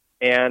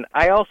 And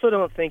I also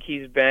don't think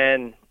he's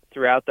been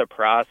throughout the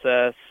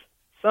process.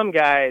 Some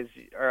guys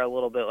are a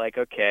little bit like,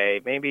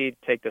 okay, maybe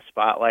take the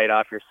spotlight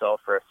off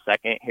yourself for a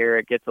second here.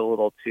 It gets a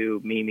little too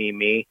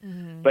me.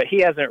 Mm-hmm. But he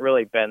hasn't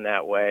really been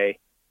that way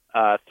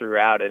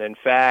throughout it. In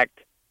fact,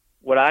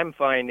 what I'm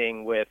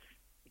finding with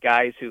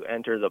guys who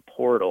enter the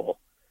portal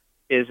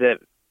is that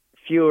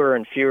fewer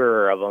and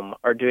fewer of them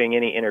are doing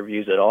any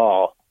interviews at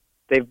all.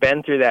 They've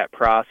been through that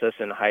process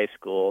in high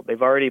school.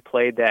 They've already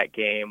played that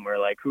game where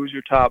like, who's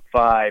your top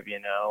five,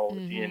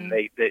 mm-hmm. and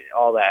they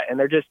all that. And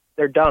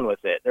they're done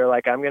with it. They're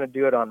like, I'm going to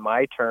do it on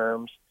my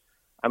terms.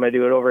 I'm going to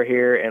do it over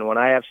here. And when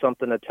I have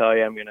something to tell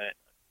you, I'm going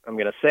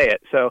to say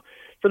it. So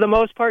for the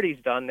most part,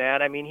 he's done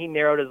that. I mean, he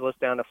narrowed his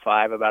list down to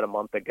 5 about a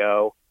month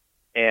ago.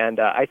 And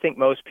I think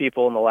most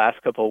people in the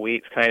last couple of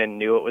weeks kind of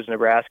knew it was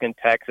Nebraska and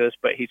Texas,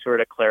 but he sort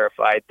of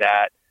clarified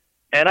that.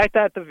 And I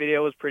thought the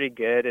video was pretty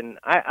good, and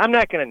I'm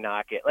not going to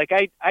knock it. Like,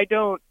 I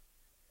don't,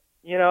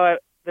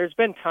 there's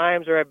been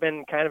times where I've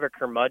been kind of a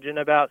curmudgeon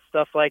about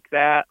stuff like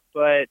that,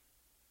 but,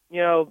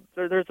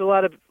 there's a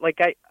lot of, like,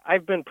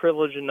 I've been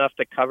privileged enough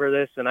to cover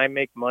this, and I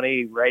make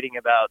money writing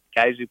about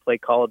guys who play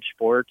college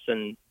sports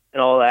and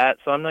all that,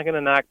 so I'm not going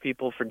to knock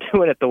people for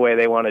doing it the way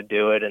they want to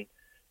do it,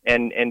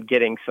 and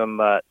getting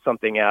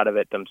something out of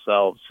it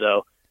themselves.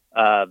 So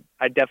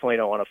I definitely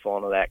don't want to fall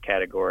into that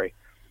category.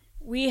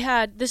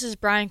 This is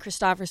Brian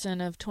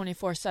Christopherson of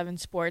 24/7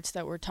 Sports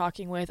that we're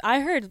talking with. I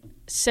heard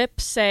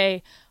Sip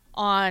say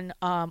on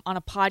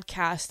a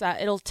podcast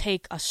that it'll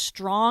take a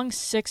strong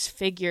 6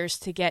 figures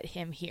to get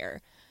him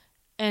here.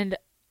 And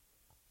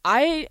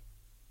the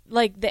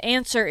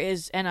answer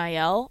is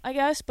NIL, I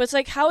guess, but it's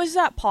like, how is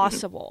that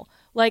possible?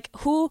 Like,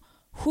 who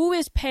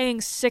is paying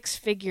 6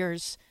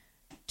 figures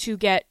to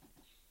get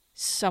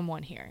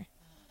someone here?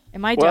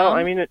 Am I dumb? Well,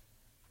 I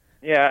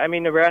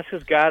mean,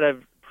 Nebraska's got a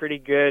pretty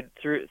good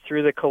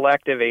through the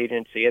collective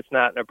agency. It's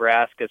not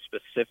Nebraska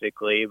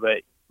specifically,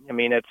 but I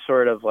mean, it's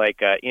sort of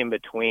like in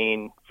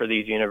between for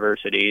these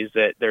universities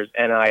that there's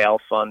NIL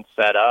funds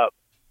set up,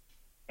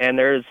 and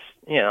there's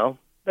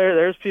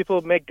people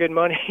who make good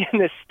money in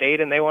this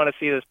state and they want to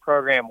see this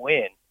program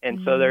win, and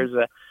so there's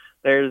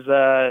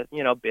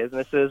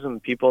businesses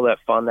and people that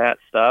fund that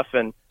stuff.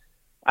 And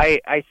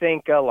I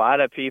think a lot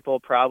of people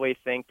probably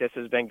think this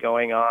has been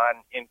going on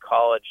in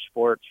college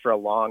sports for a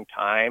long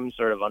time,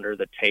 sort of under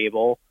the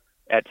table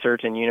at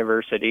certain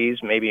universities,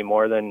 maybe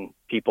more than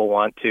people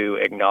want to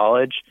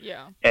acknowledge.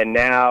 Yeah. And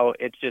now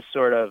it's just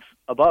sort of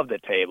above the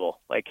table.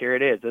 Like, here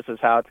it is. This is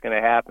how it's going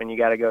to happen. You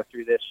got to go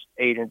through this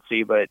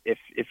agency, but if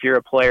you're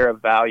a player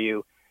of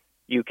value,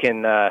 you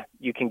can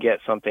get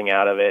something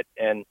out of it.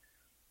 And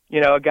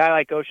a guy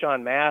like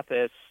O'Shawn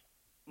Mathis,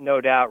 no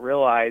doubt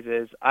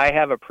realizes, I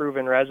have a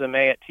proven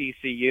resume at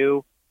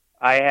TCU.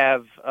 I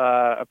have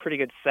a pretty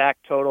good sack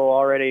total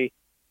already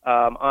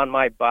on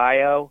my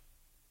bio.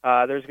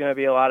 There's going to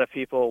be a lot of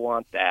people who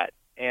want that.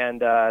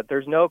 And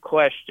there's no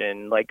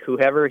question, like,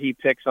 whoever he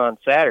picks on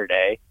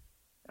Saturday,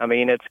 I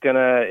mean, it's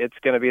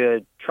gonna be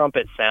the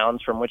trumpet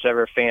sounds from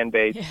whichever fan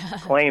base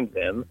claims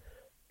him.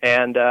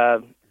 And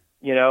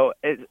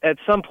at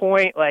some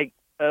point, like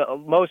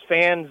most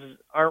fans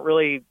aren't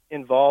really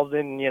involved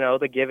in,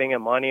 the giving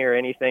of money or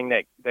anything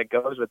that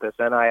goes with this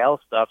NIL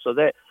stuff. So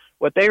that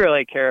what they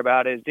really care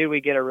about is, did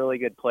we get a really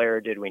good player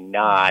or did we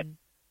not?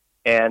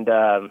 And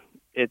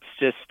it's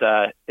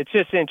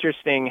just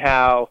interesting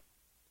how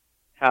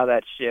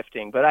that's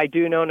shifting. But I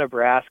do know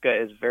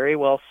Nebraska is very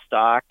well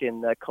stocked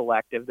in the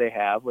collective they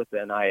have with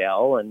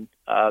NIL, and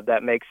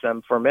that makes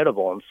them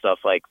formidable and stuff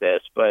like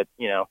this. But,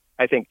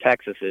 I think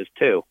Texas is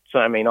too. So,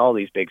 I mean, all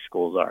these big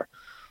schools are.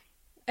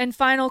 And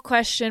final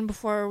question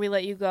before we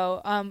let you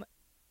go.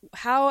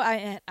 How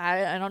I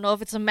don't know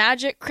if it's a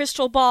magic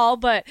crystal ball,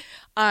 but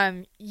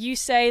you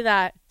say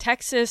that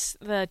Texas,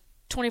 the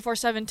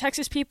 24/7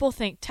 Texas people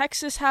think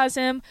Texas has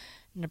him.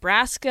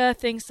 Nebraska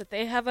thinks that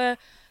they've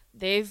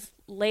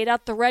laid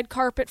out the red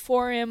carpet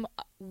for him.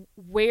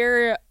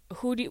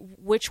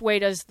 Which way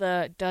does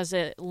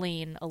it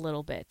lean a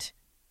little bit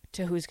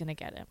to who's going to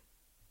get him?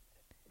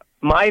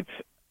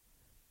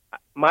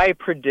 My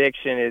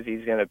prediction is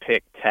he's going to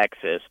pick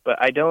Texas,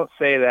 but I don't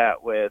say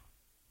that with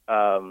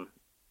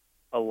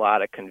a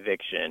lot of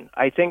conviction.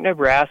 I think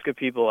Nebraska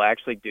people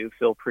actually do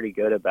feel pretty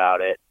good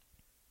about it,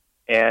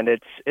 and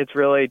it's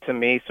really, to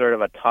me, sort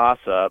of a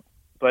toss-up.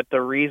 But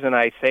the reason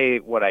I say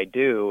what I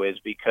do is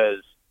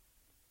because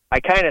I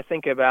kind of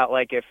think about,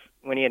 like,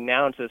 when he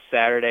announces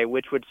Saturday,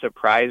 which would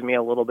surprise me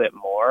a little bit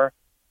more.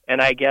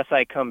 And I guess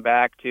I come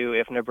back to,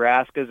 if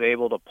Nebraska's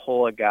able to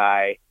pull a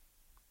guy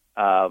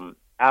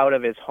out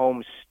of his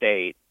home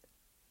state,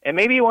 and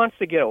maybe he wants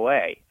to get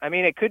away. I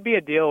mean, it could be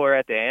a deal where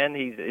at the end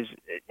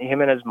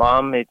him and his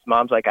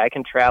mom's like, I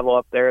can travel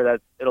up there,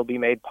 that it'll be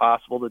made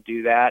possible to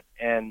do that.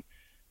 And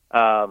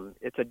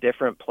it's a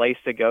different place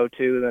to go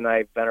to than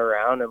I've been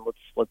around, and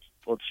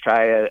let's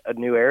try a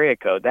new area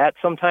code. That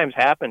sometimes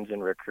happens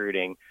in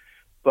recruiting,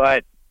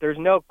 but there's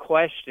no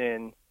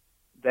question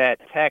that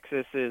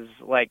Texas is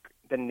like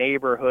the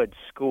neighborhood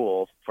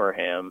school for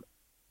him.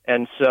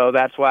 And so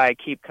that's why I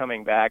keep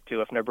coming back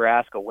to, if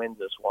Nebraska wins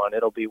this one,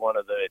 it'll be one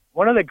of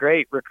the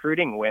great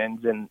recruiting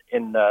wins in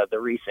the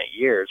recent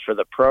years for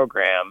the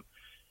program.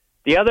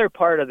 The other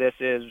part of this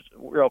is,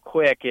 real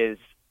quick, is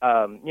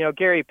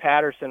Gary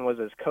Patterson was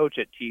his coach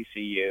at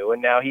TCU,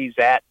 and now he's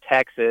at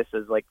Texas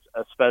as like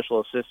a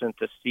special assistant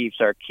to Steve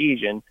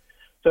Sarkisian.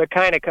 So it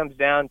kind of comes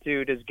down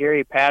to, does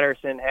Gary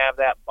Patterson have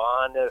that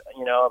bond, of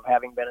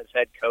having been his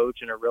head coach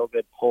and a real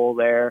good pull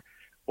there,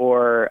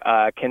 or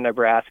can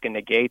Nebraska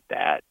negate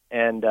that?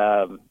 And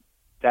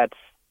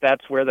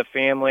that's where the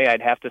family,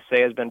 I'd have to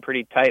say, has been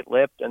pretty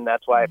tight-lipped, and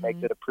that's why it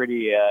makes it a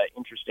pretty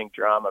interesting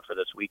drama for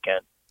this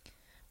weekend.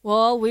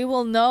 Well, we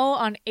will know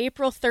on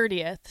April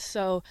 30th.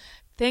 So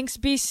thanks,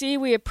 BC.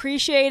 We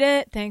appreciate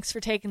it. Thanks for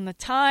taking the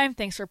time.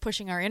 Thanks for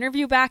pushing our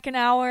interview back an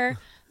hour.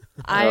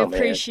 I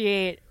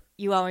appreciate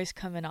you always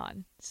coming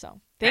on. So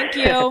thank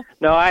you.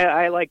 No,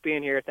 I like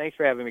being here. Thanks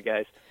for having me,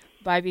 guys.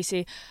 Bye,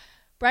 BC.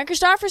 Brian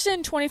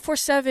Christopherson,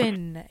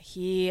 24/7.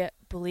 He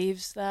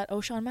believes that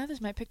O'Shawn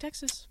Mathis might pick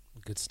Texas.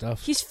 Good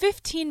stuff. He's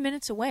 15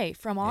 minutes away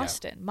from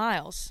Austin. Yeah.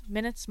 Miles.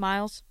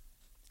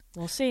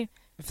 We'll see.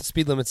 If the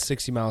speed limit's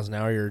 60 miles an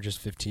hour, you're just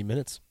 15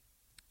 minutes.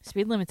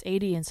 Speed limit's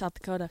 80 in South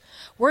Dakota.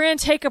 We're going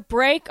to take a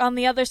break. On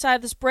the other side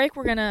of this break,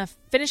 we're going to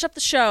finish up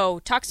the show,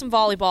 talk some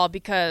volleyball,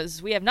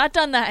 because we have not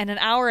done that in an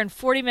hour and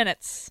 40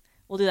 minutes.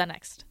 We'll do that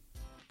next.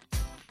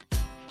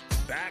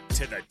 Back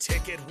to the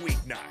Ticket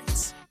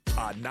weeknights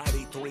on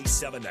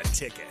 93.7 The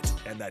Ticket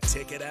and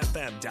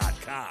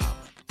theticketfm.com.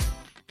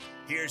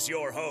 Here's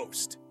your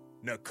host,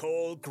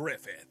 Nicole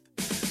Griffith.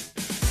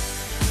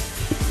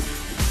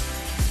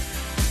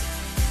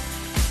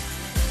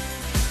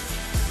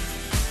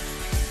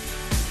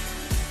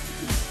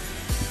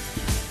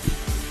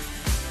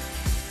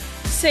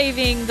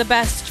 Saving the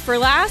best for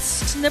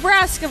last,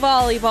 Nebraska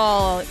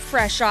volleyball,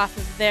 fresh off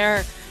of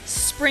their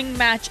spring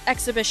match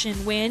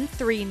exhibition win,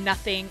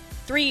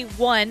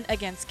 3-1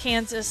 against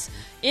Kansas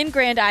in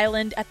Grand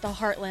Island at the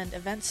Heartland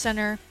Event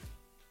Center.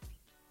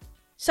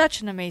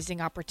 Such an amazing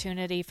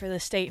opportunity for the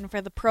state and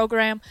for the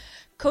program.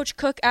 Coach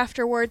Cook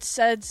afterwards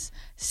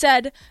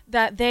said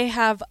that they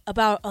have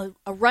about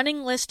a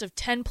running list of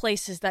 10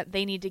 places that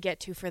they need to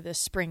get to for this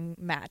spring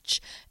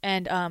match.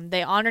 And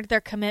they honored their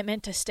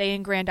commitment to stay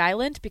in Grand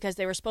Island because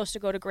they were supposed to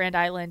go to Grand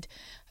Island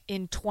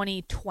in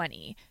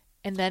 2020.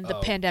 And then the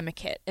pandemic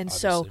hit. And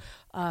obviously.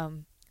 So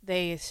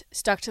they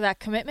stuck to that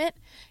commitment.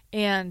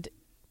 And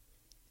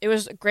it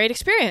was a great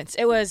experience.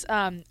 It was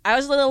I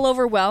was a little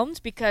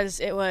overwhelmed because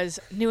it was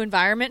new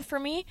environment for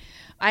me.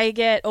 I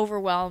get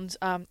overwhelmed,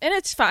 and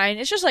it's fine.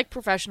 It's just like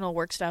professional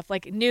work stuff,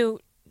 like new.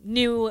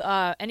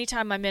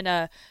 Anytime I'm in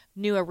a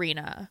new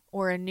arena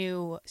or a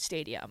new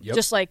stadium,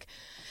 just like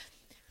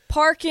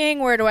parking.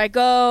 Where do I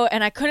go?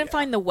 And I couldn't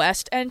find the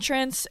west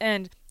entrance,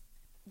 and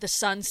the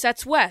sun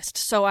sets west.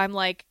 So I'm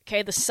like,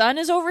 okay, the sun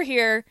is over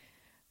here.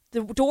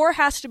 The door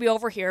has to be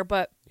over here,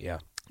 but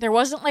there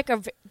wasn't like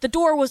the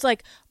door was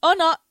like,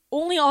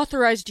 only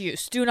authorized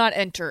use, do not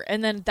enter.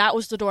 And then that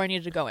was the door I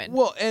needed to go in.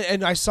 Well,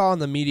 and I saw in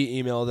the media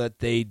email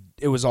that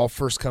it was all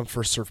first come,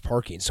 first served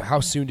parking. So how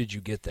soon did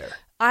you get there?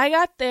 I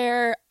got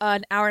there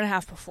an hour and a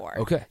half before.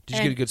 Okay. Did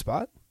you get a good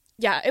spot?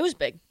 Yeah, it was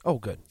big. Oh,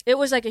 good. It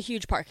was like a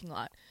huge parking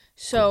lot.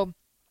 So,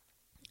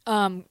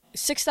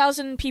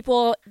 6,000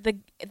 people.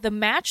 The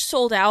match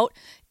sold out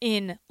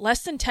in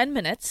less than 10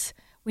 minutes.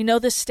 We know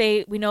this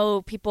state. We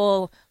know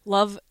people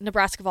love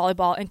Nebraska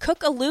volleyball. And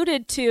Cook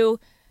alluded to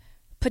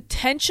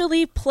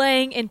potentially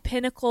playing in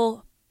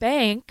Pinnacle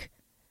Bank.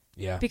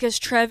 Yeah. Because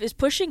Trev is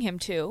pushing him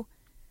to,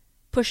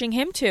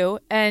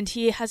 and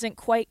he hasn't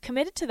quite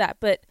committed to that.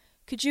 But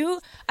could you?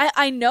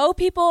 I know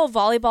people.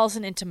 Volleyball is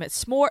an intimate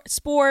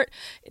sport.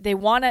 They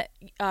want it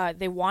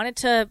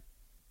to.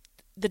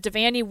 The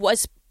Devaney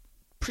was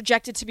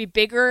projected to be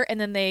bigger,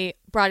 and then they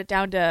brought it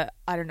down to,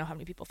 I don't know how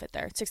many people fit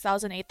there,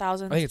 6,000,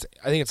 8,000. I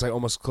think it's like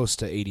almost close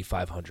to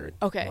 8,500.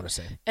 Okay, I want to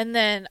say. And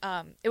then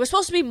it was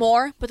supposed to be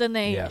more, but then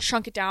they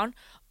shrunk it down.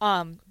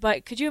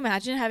 But could you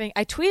imagine having?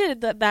 I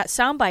tweeted that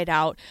soundbite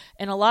out,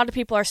 and a lot of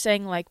people are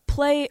saying like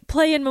play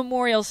in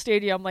Memorial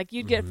Stadium, like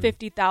you'd get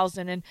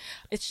 50,000, and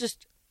it's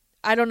just.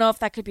 I don't know if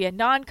that could be a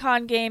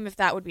non-con game, if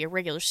that would be a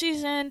regular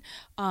season.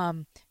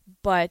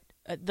 But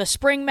the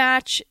spring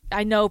match,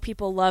 I know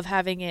people love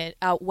having it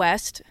out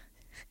west.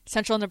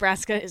 Central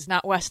Nebraska is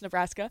not West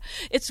Nebraska.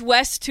 It's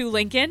west to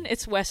Lincoln.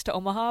 It's west to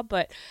Omaha.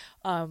 But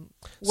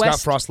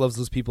Scott Frost loves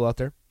those people out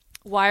there.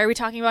 Why are we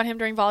talking about him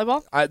during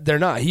volleyball? They're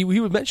not. He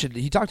mentioned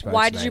he talked about it.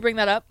 Why did you bring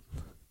that up?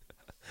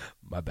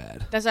 My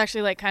bad. That's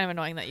actually like kind of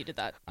annoying that you did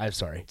that. I'm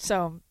sorry.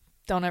 So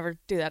don't ever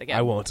do that again.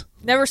 I won't.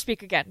 Never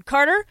speak again.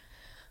 Carter?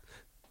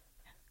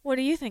 What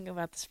do you think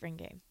about the spring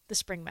game, the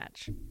spring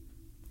match?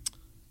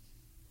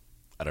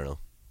 I don't know.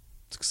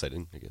 It's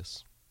exciting, I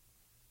guess.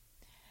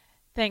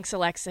 Thanks,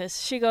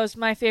 Alexis. She goes,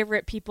 my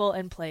favorite people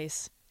and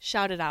place.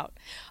 Shout it out.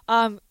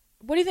 What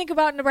do you think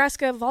about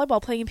Nebraska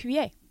volleyball playing in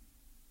PBA?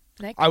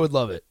 Nick? I would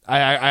love it.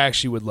 I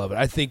actually would love it.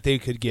 I think they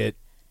could get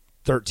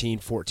 13,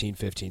 14,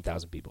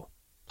 15,000 people.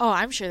 Oh,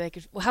 I'm sure they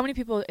could. Well, how many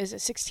people? Is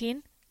it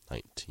 16?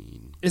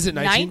 19. Is it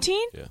 19?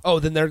 19? Yeah. Oh,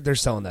 then they're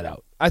selling that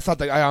out. I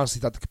honestly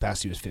thought the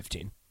capacity was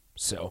 15.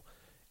 So,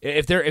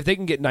 if they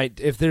can get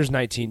if there's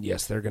 19,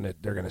 yes, they're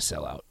gonna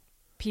sell out.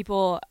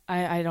 People,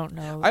 I don't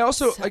know. I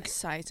also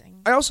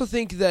sizing. I also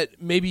think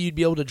that maybe you'd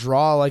be able to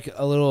draw like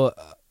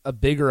a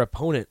bigger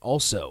opponent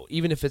also,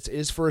 even if it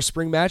is for a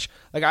spring match.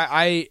 Like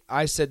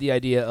I said the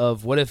idea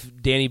of what if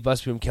Danny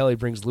Busboom Kelly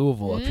brings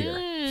Louisville up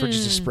here for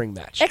just a spring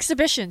match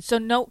exhibition, so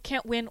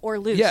can't win or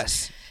lose.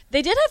 Yes.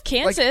 They did have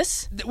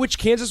Kansas, which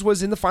Kansas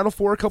was in the Final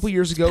Four a couple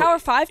years ago. Power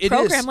 5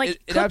 program, it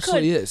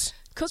absolutely is.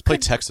 Let's play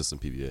Texas in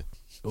PBA.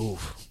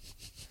 Oof.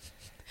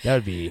 That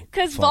would be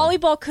because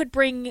volleyball could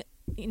bring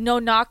no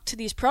knock to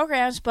these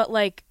programs, but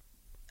like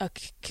a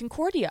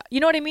Concordia, you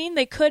know what I mean?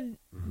 They could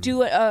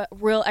do a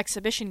real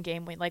exhibition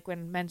game, like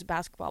when men's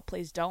basketball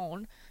plays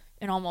Doane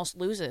and almost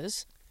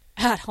loses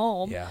at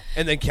home. Yeah,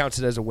 and then counts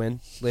it as a win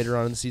later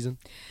on in the season.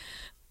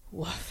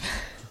 Woof.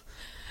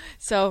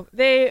 So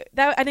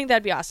I think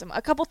that'd be awesome.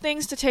 A couple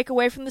things to take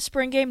away from the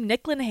spring game.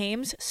 Nicklin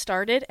Hames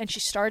started, and she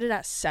started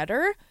at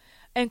setter.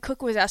 And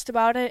Cook was asked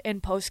about it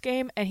in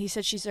postgame, and he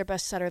said she's their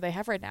best setter they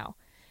have right now.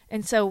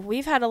 And so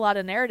we've had a lot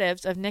of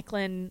narratives of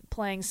Nicklin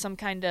playing some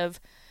kind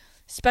of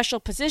special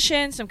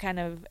position, some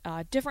kind of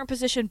different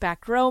position,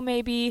 back row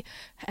maybe,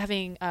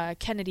 having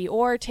Kennedy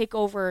Orr take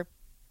over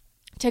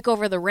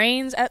the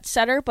reins at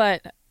setter.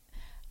 But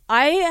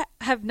I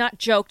have not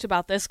joked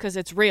about this because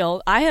it's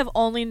real. I have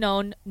only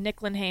known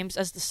Nicklin Hames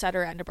as the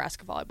setter at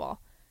Nebraska volleyball.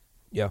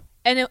 Yeah.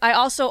 And I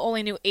also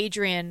only knew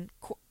Adrian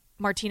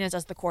Martinez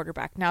as the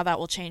quarterback. Now that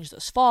will change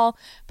this fall,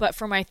 but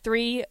for my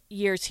 3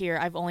 years here,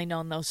 I've only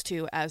known those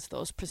two as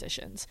those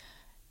positions,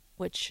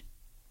 which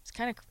is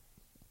kind of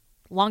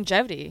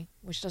longevity,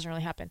 which doesn't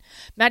really happen.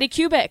 Maddie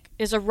Kubik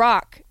is a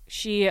rock.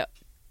 She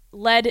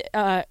led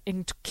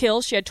in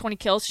kills. She had 20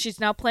 kills. She's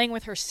now playing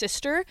with her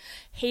sister.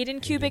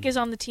 Hayden Kubik is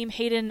on the team.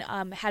 Hayden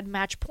had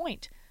match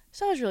point,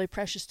 so that was really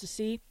precious to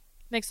see.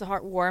 Makes the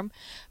heart warm.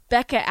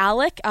 Becca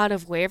Alec out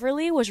of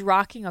Waverly was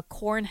rocking a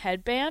corn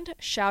headband.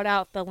 Shout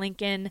out the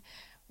Lincoln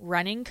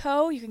Running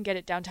Co. You can get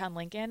it downtown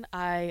Lincoln.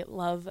 I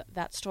love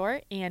that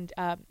store. And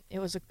I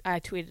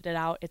tweeted it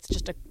out. It's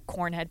just a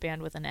corn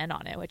headband with an N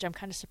on it, which I'm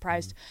kind of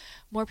surprised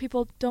more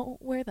people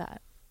don't wear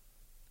that.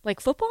 Like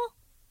football?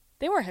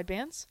 They wear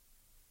headbands.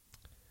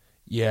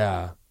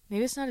 Yeah.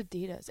 Maybe it's not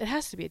Adidas. It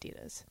has to be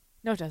Adidas.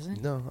 No, it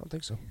doesn't. No, I don't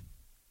think so.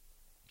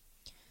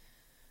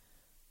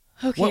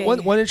 Okay.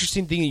 One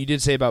interesting thing that you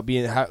did say about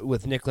being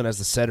with Nicklin as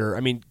the setter,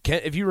 I mean,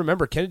 if you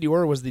remember, Kennedy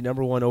Orr was the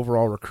 #1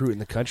 overall recruit in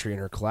the country in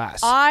her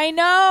class. I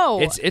know.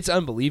 It's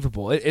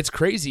unbelievable. It's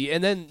crazy.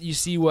 And then you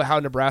see how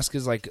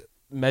Nebraska's like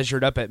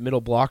measured up at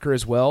middle blocker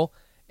as well.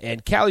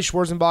 And Callie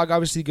Schwarzenbach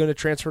obviously going to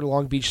transfer to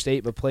Long Beach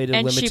State, but played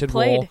a limited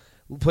role.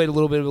 Played a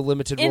little bit of a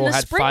limited role. In the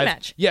spring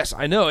match. Yes,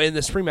 I know. In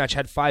the spring match,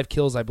 had 5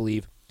 kills, I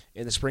believe,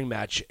 in the spring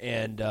match.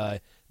 And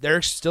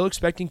they're still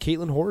expecting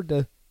Caitlin Horde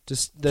to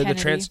the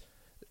trans.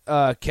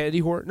 Kennedy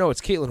Horde? No,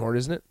 it's Caitlin Horde,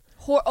 isn't it?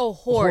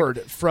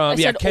 Horde. From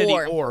Kennedy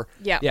Orr.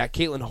 Yeah.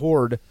 Caitlin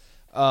Horde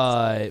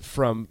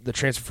from the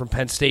transfer from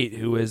Penn State,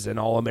 who is an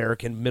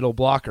All-American middle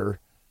blocker,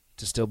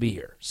 to still be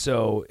here.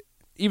 So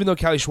even though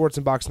Callie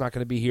Schwarzenbach's not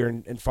going to be here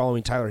and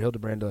following Tyler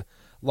Hildebrand to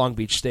Long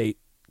Beach State,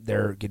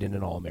 they're getting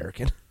an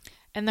All-American.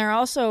 And they're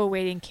also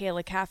awaiting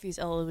Kayla Caffey's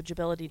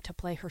eligibility to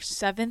play her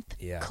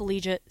 7th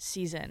collegiate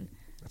season.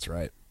 That's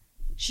right.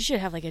 She should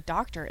have like a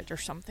doctorate or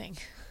something.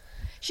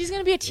 She's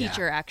going to be a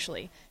teacher,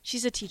 actually.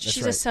 She's a teacher.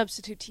 She's a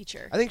substitute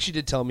teacher. I think she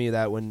did tell me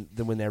that when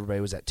everybody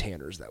was at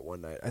Tanner's that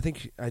one night. I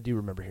think I do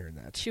remember hearing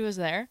that. She was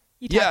there?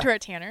 You talked to her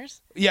at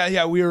Tanner's?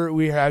 Yeah. We were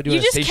doing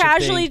a station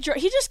thing.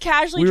 He just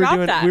casually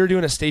dropped that. We were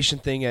doing a station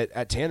thing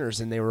at Tanner's,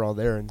 and they were all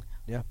there. And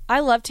yeah.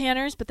 I love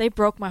Tanner's, but they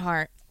broke my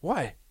heart.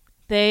 Why?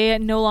 They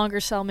no longer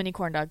sell mini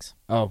corn dogs.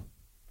 Oh.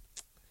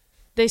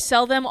 They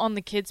sell them on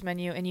the kids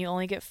menu, and you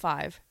only get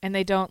 5. And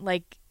they don't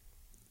letting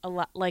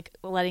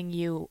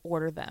you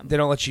order them. They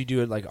don't let you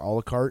do it like a la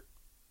carte?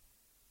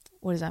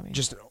 What does that mean?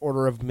 Just an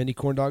order of mini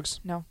corn dogs?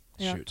 No.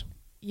 Shoot.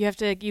 You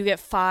get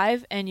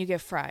 5 and you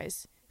get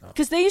fries.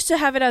 Because they used to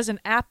have it as an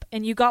app,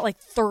 and you got like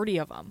 30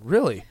 of them.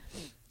 Really?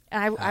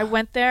 And I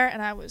went there,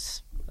 and I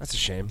was... That's a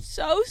shame.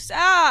 So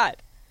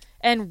sad.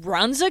 And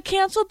Runza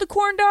canceled the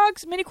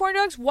mini corn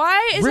dogs.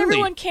 Why is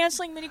everyone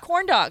canceling mini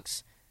corn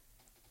dogs?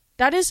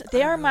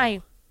 They are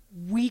my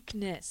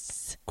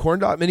weakness. Mini corn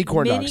dogs. Mini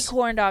corn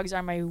dogs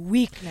are my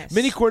weakness.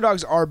 Mini corn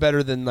dogs are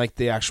better than like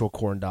the actual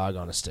corn dog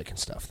on a stick and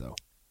stuff, though.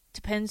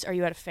 Depends. Are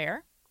you at a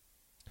fair?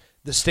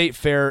 The state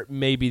fair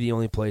may be the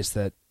only place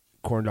that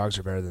corn dogs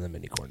are better than the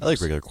mini corn dogs. I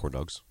like regular corn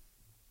dogs.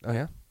 Oh,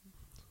 yeah?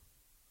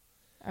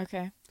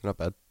 Okay. They're not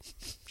bad.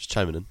 Just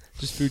chiming in.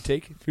 Just food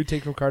take? Food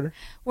take from Carter?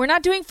 We're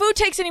not doing food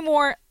takes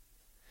anymore.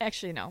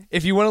 Actually, no.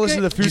 If you want to listen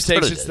to the food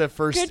takes, it's the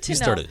first... Good to know.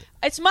 Started it.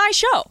 It's my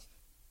show.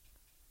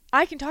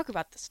 I can talk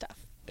about this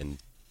stuff. And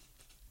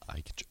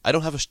I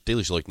don't have a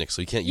daily show like Nick,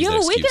 so you can't use that You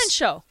have excuse. a weekend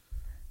show.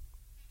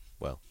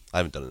 Well, I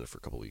haven't done it for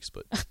a couple weeks,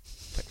 but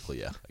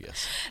technically, yeah, I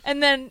guess.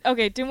 And then,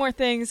 2 more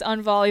things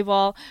on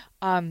volleyball.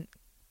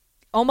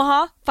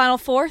 Omaha, Final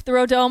Four, the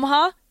road to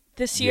Omaha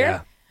this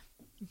year.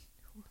 Yeah.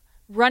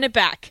 Run it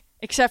back.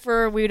 Except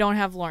for we don't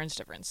have Lauren's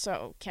difference,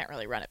 so can't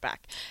really run it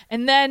back.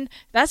 And then,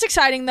 that's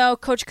exciting, though.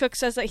 Coach Cook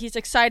says that he's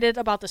excited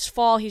about this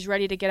fall. He's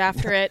ready to get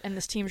after it, and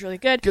this team's really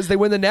good. Because they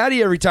win the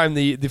Natty every time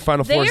the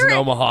Final Four is in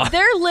Omaha.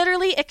 They're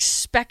literally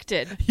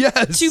expected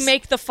to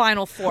make the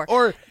Final Four.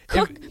 Or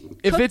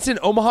if it's in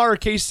Omaha or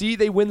KC,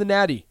 they win the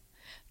Natty.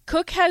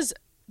 Cook has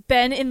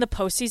been in the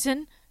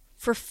postseason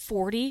for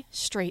 40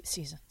 straight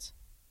seasons.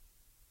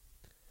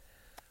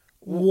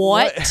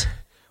 What?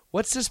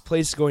 What's this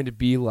place going to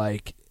be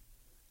like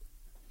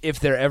if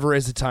there ever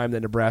is a time that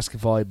Nebraska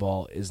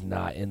volleyball is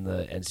not in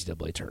the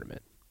NCAA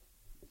tournament?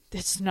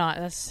 It's not.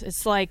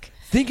 It's like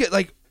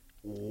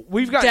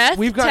we've got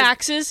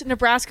taxes,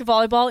 Nebraska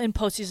volleyball in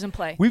postseason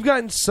play. We've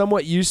gotten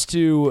somewhat used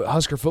to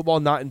Husker football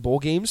not in bowl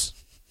games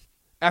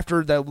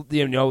after that.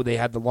 They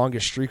had the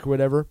longest streak or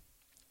whatever.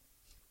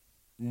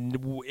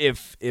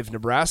 If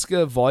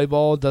Nebraska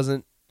volleyball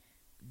doesn't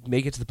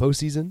make it to the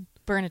postseason,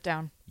 burn it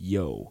down.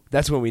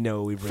 That's when we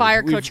know we've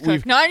fire Coach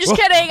Cook. No, I'm just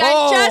kidding.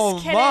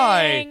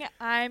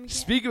 I'm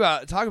just kidding.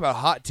 Talk about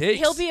hot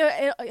takes. He'll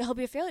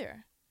be a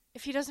failure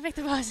if he doesn't make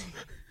the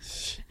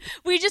postseason.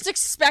 We just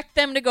expect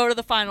them to go to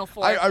the Final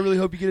Four. I really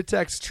hope you get a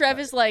text. Trev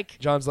is like,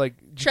 John's like,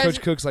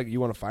 Coach Cook's like, you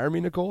want to fire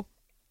me, Nicole?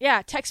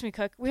 Yeah, text me,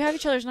 Cook. We have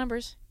each other's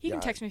numbers. He can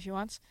text me if he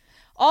wants.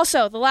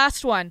 Also, the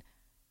last one.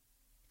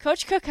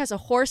 Coach Cook has a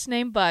horse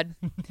named Bud,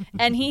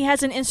 and he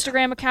has an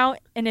Instagram account,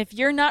 and if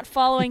you're not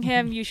following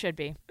him, you should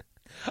be.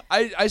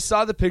 I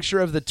saw the picture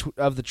of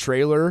the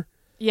trailer.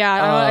 Yeah,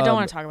 I don't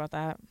want to talk about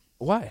that.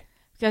 Why?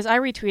 Because I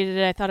retweeted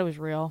it. I thought it was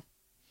real.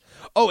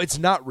 Oh, it's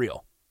not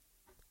real.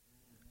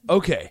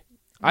 Okay,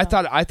 no.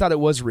 I thought it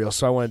was real,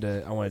 so I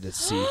wanted to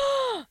see.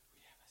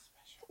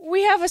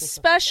 We have a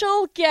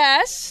special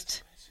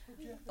guest.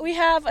 We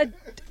have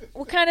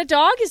what kind of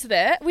dog is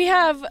that? We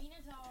have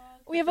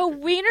a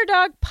wiener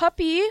dog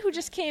puppy who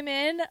just came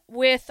in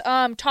with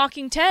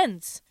talking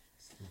tens.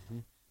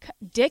 Mm-hmm.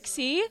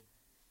 Dixie.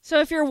 So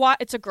if you're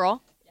it's a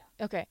girl.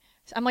 Yeah. Okay.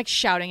 So I'm like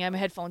shouting. I have my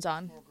headphones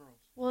on.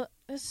 Well,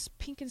 this is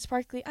pink and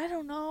sparkly. I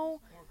don't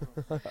know.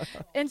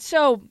 And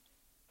so,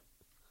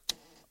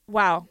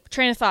 wow.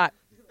 Train of thought.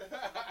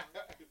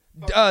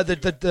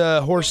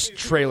 The horse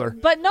trailer.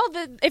 But no,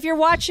 if you're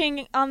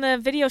watching on the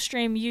video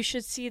stream, you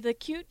should see the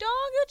cute dog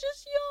that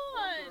just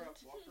yawned.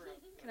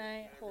 Can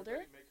I hold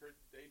her?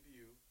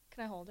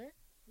 Can I hold her?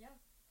 Yeah.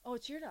 Oh,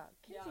 it's your dog,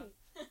 Kinsey.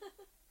 Yeah.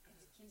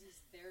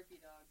 Kinsey's therapy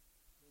dog.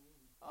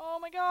 Oh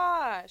my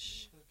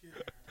gosh.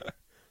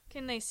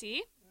 Can they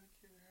see?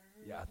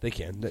 Yeah, they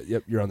can.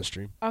 Yep, you're on the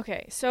stream.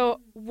 Okay,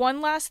 so one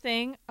last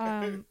thing.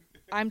 I'm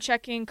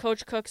checking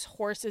Coach Cook's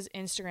horse's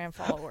Instagram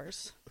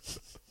followers.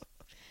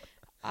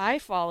 I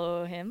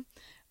follow him.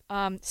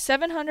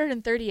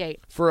 738.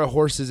 For a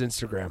horse's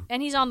Instagram.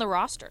 And he's on the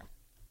roster.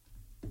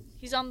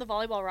 He's on the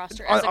volleyball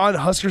roster. On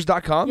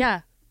Huskers.com?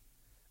 Yeah.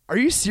 Are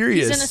you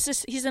serious?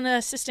 He's an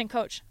assistant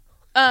coach.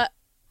 A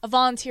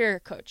volunteer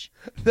coach.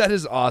 That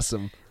is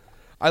awesome.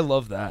 I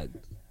love that.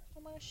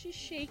 Oh my gosh, she's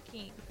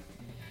shaking.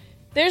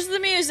 There's the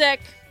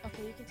music.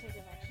 Okay, you can take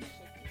it back. She's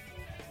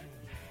shaking.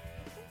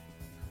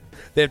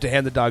 They have to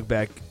hand the dog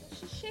back.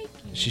 She's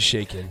shaking. She's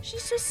shaking.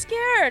 She's so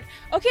scared.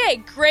 Okay,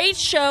 great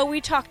show. We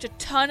talked a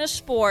ton of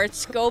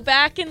sports. Go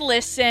back and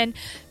listen.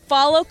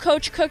 Follow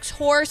Coach Cook's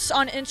horse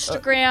on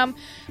Instagram.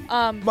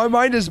 My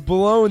mind is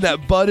blown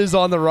that Bud is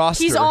on the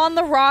roster. He's on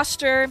the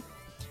roster.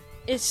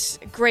 It's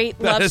a great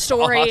love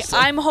story. Awesome.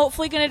 I'm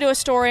hopefully going to do a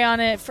story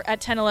on it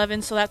at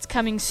 10/11, so that's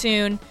coming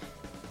soon.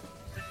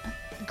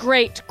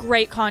 Great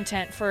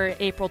content for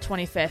April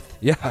 25th.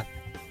 Yeah,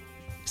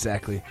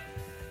 exactly.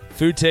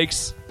 Food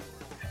takes.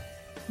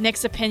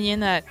 Nick's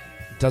opinion that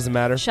doesn't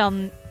matter.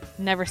 Shall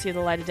never see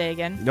the light of day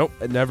again. Nope,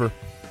 never.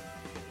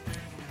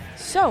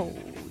 So,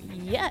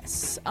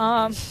 yes.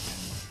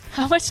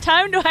 How much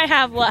time do I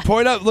have left?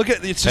 Point up. Look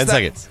at it's 10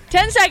 seconds.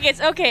 10 seconds.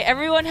 Okay,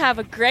 everyone have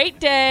a great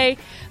day.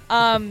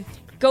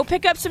 Go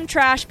pick up some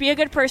trash. Be a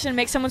good person.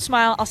 Make someone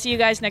smile. I'll see you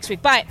guys next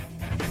week. Bye.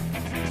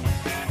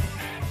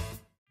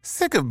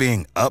 Sick of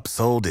being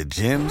upsold at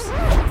gyms?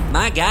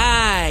 My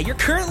guy, you're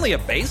currently a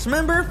base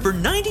member? For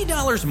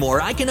 $90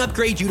 more, I can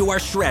upgrade you to our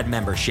Shred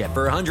membership.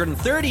 For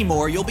 $130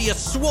 more, you'll be a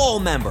Swole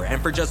member.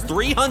 And for just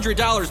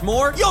 $300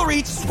 more, you'll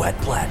reach Sweat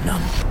Platinum.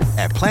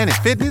 At Planet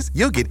Fitness,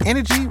 you'll get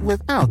energy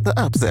without the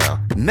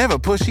upsell. Never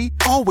pushy,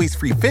 always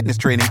free fitness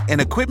training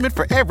and equipment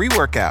for every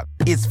workout.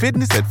 It's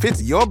fitness that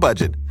fits your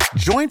budget.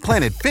 Join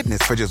Planet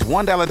Fitness for just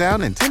 $1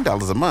 down and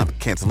 $10 a month.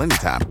 Cancel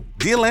anytime.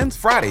 Deal ends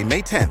Friday,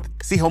 May 10th.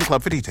 See Home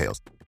Club for details.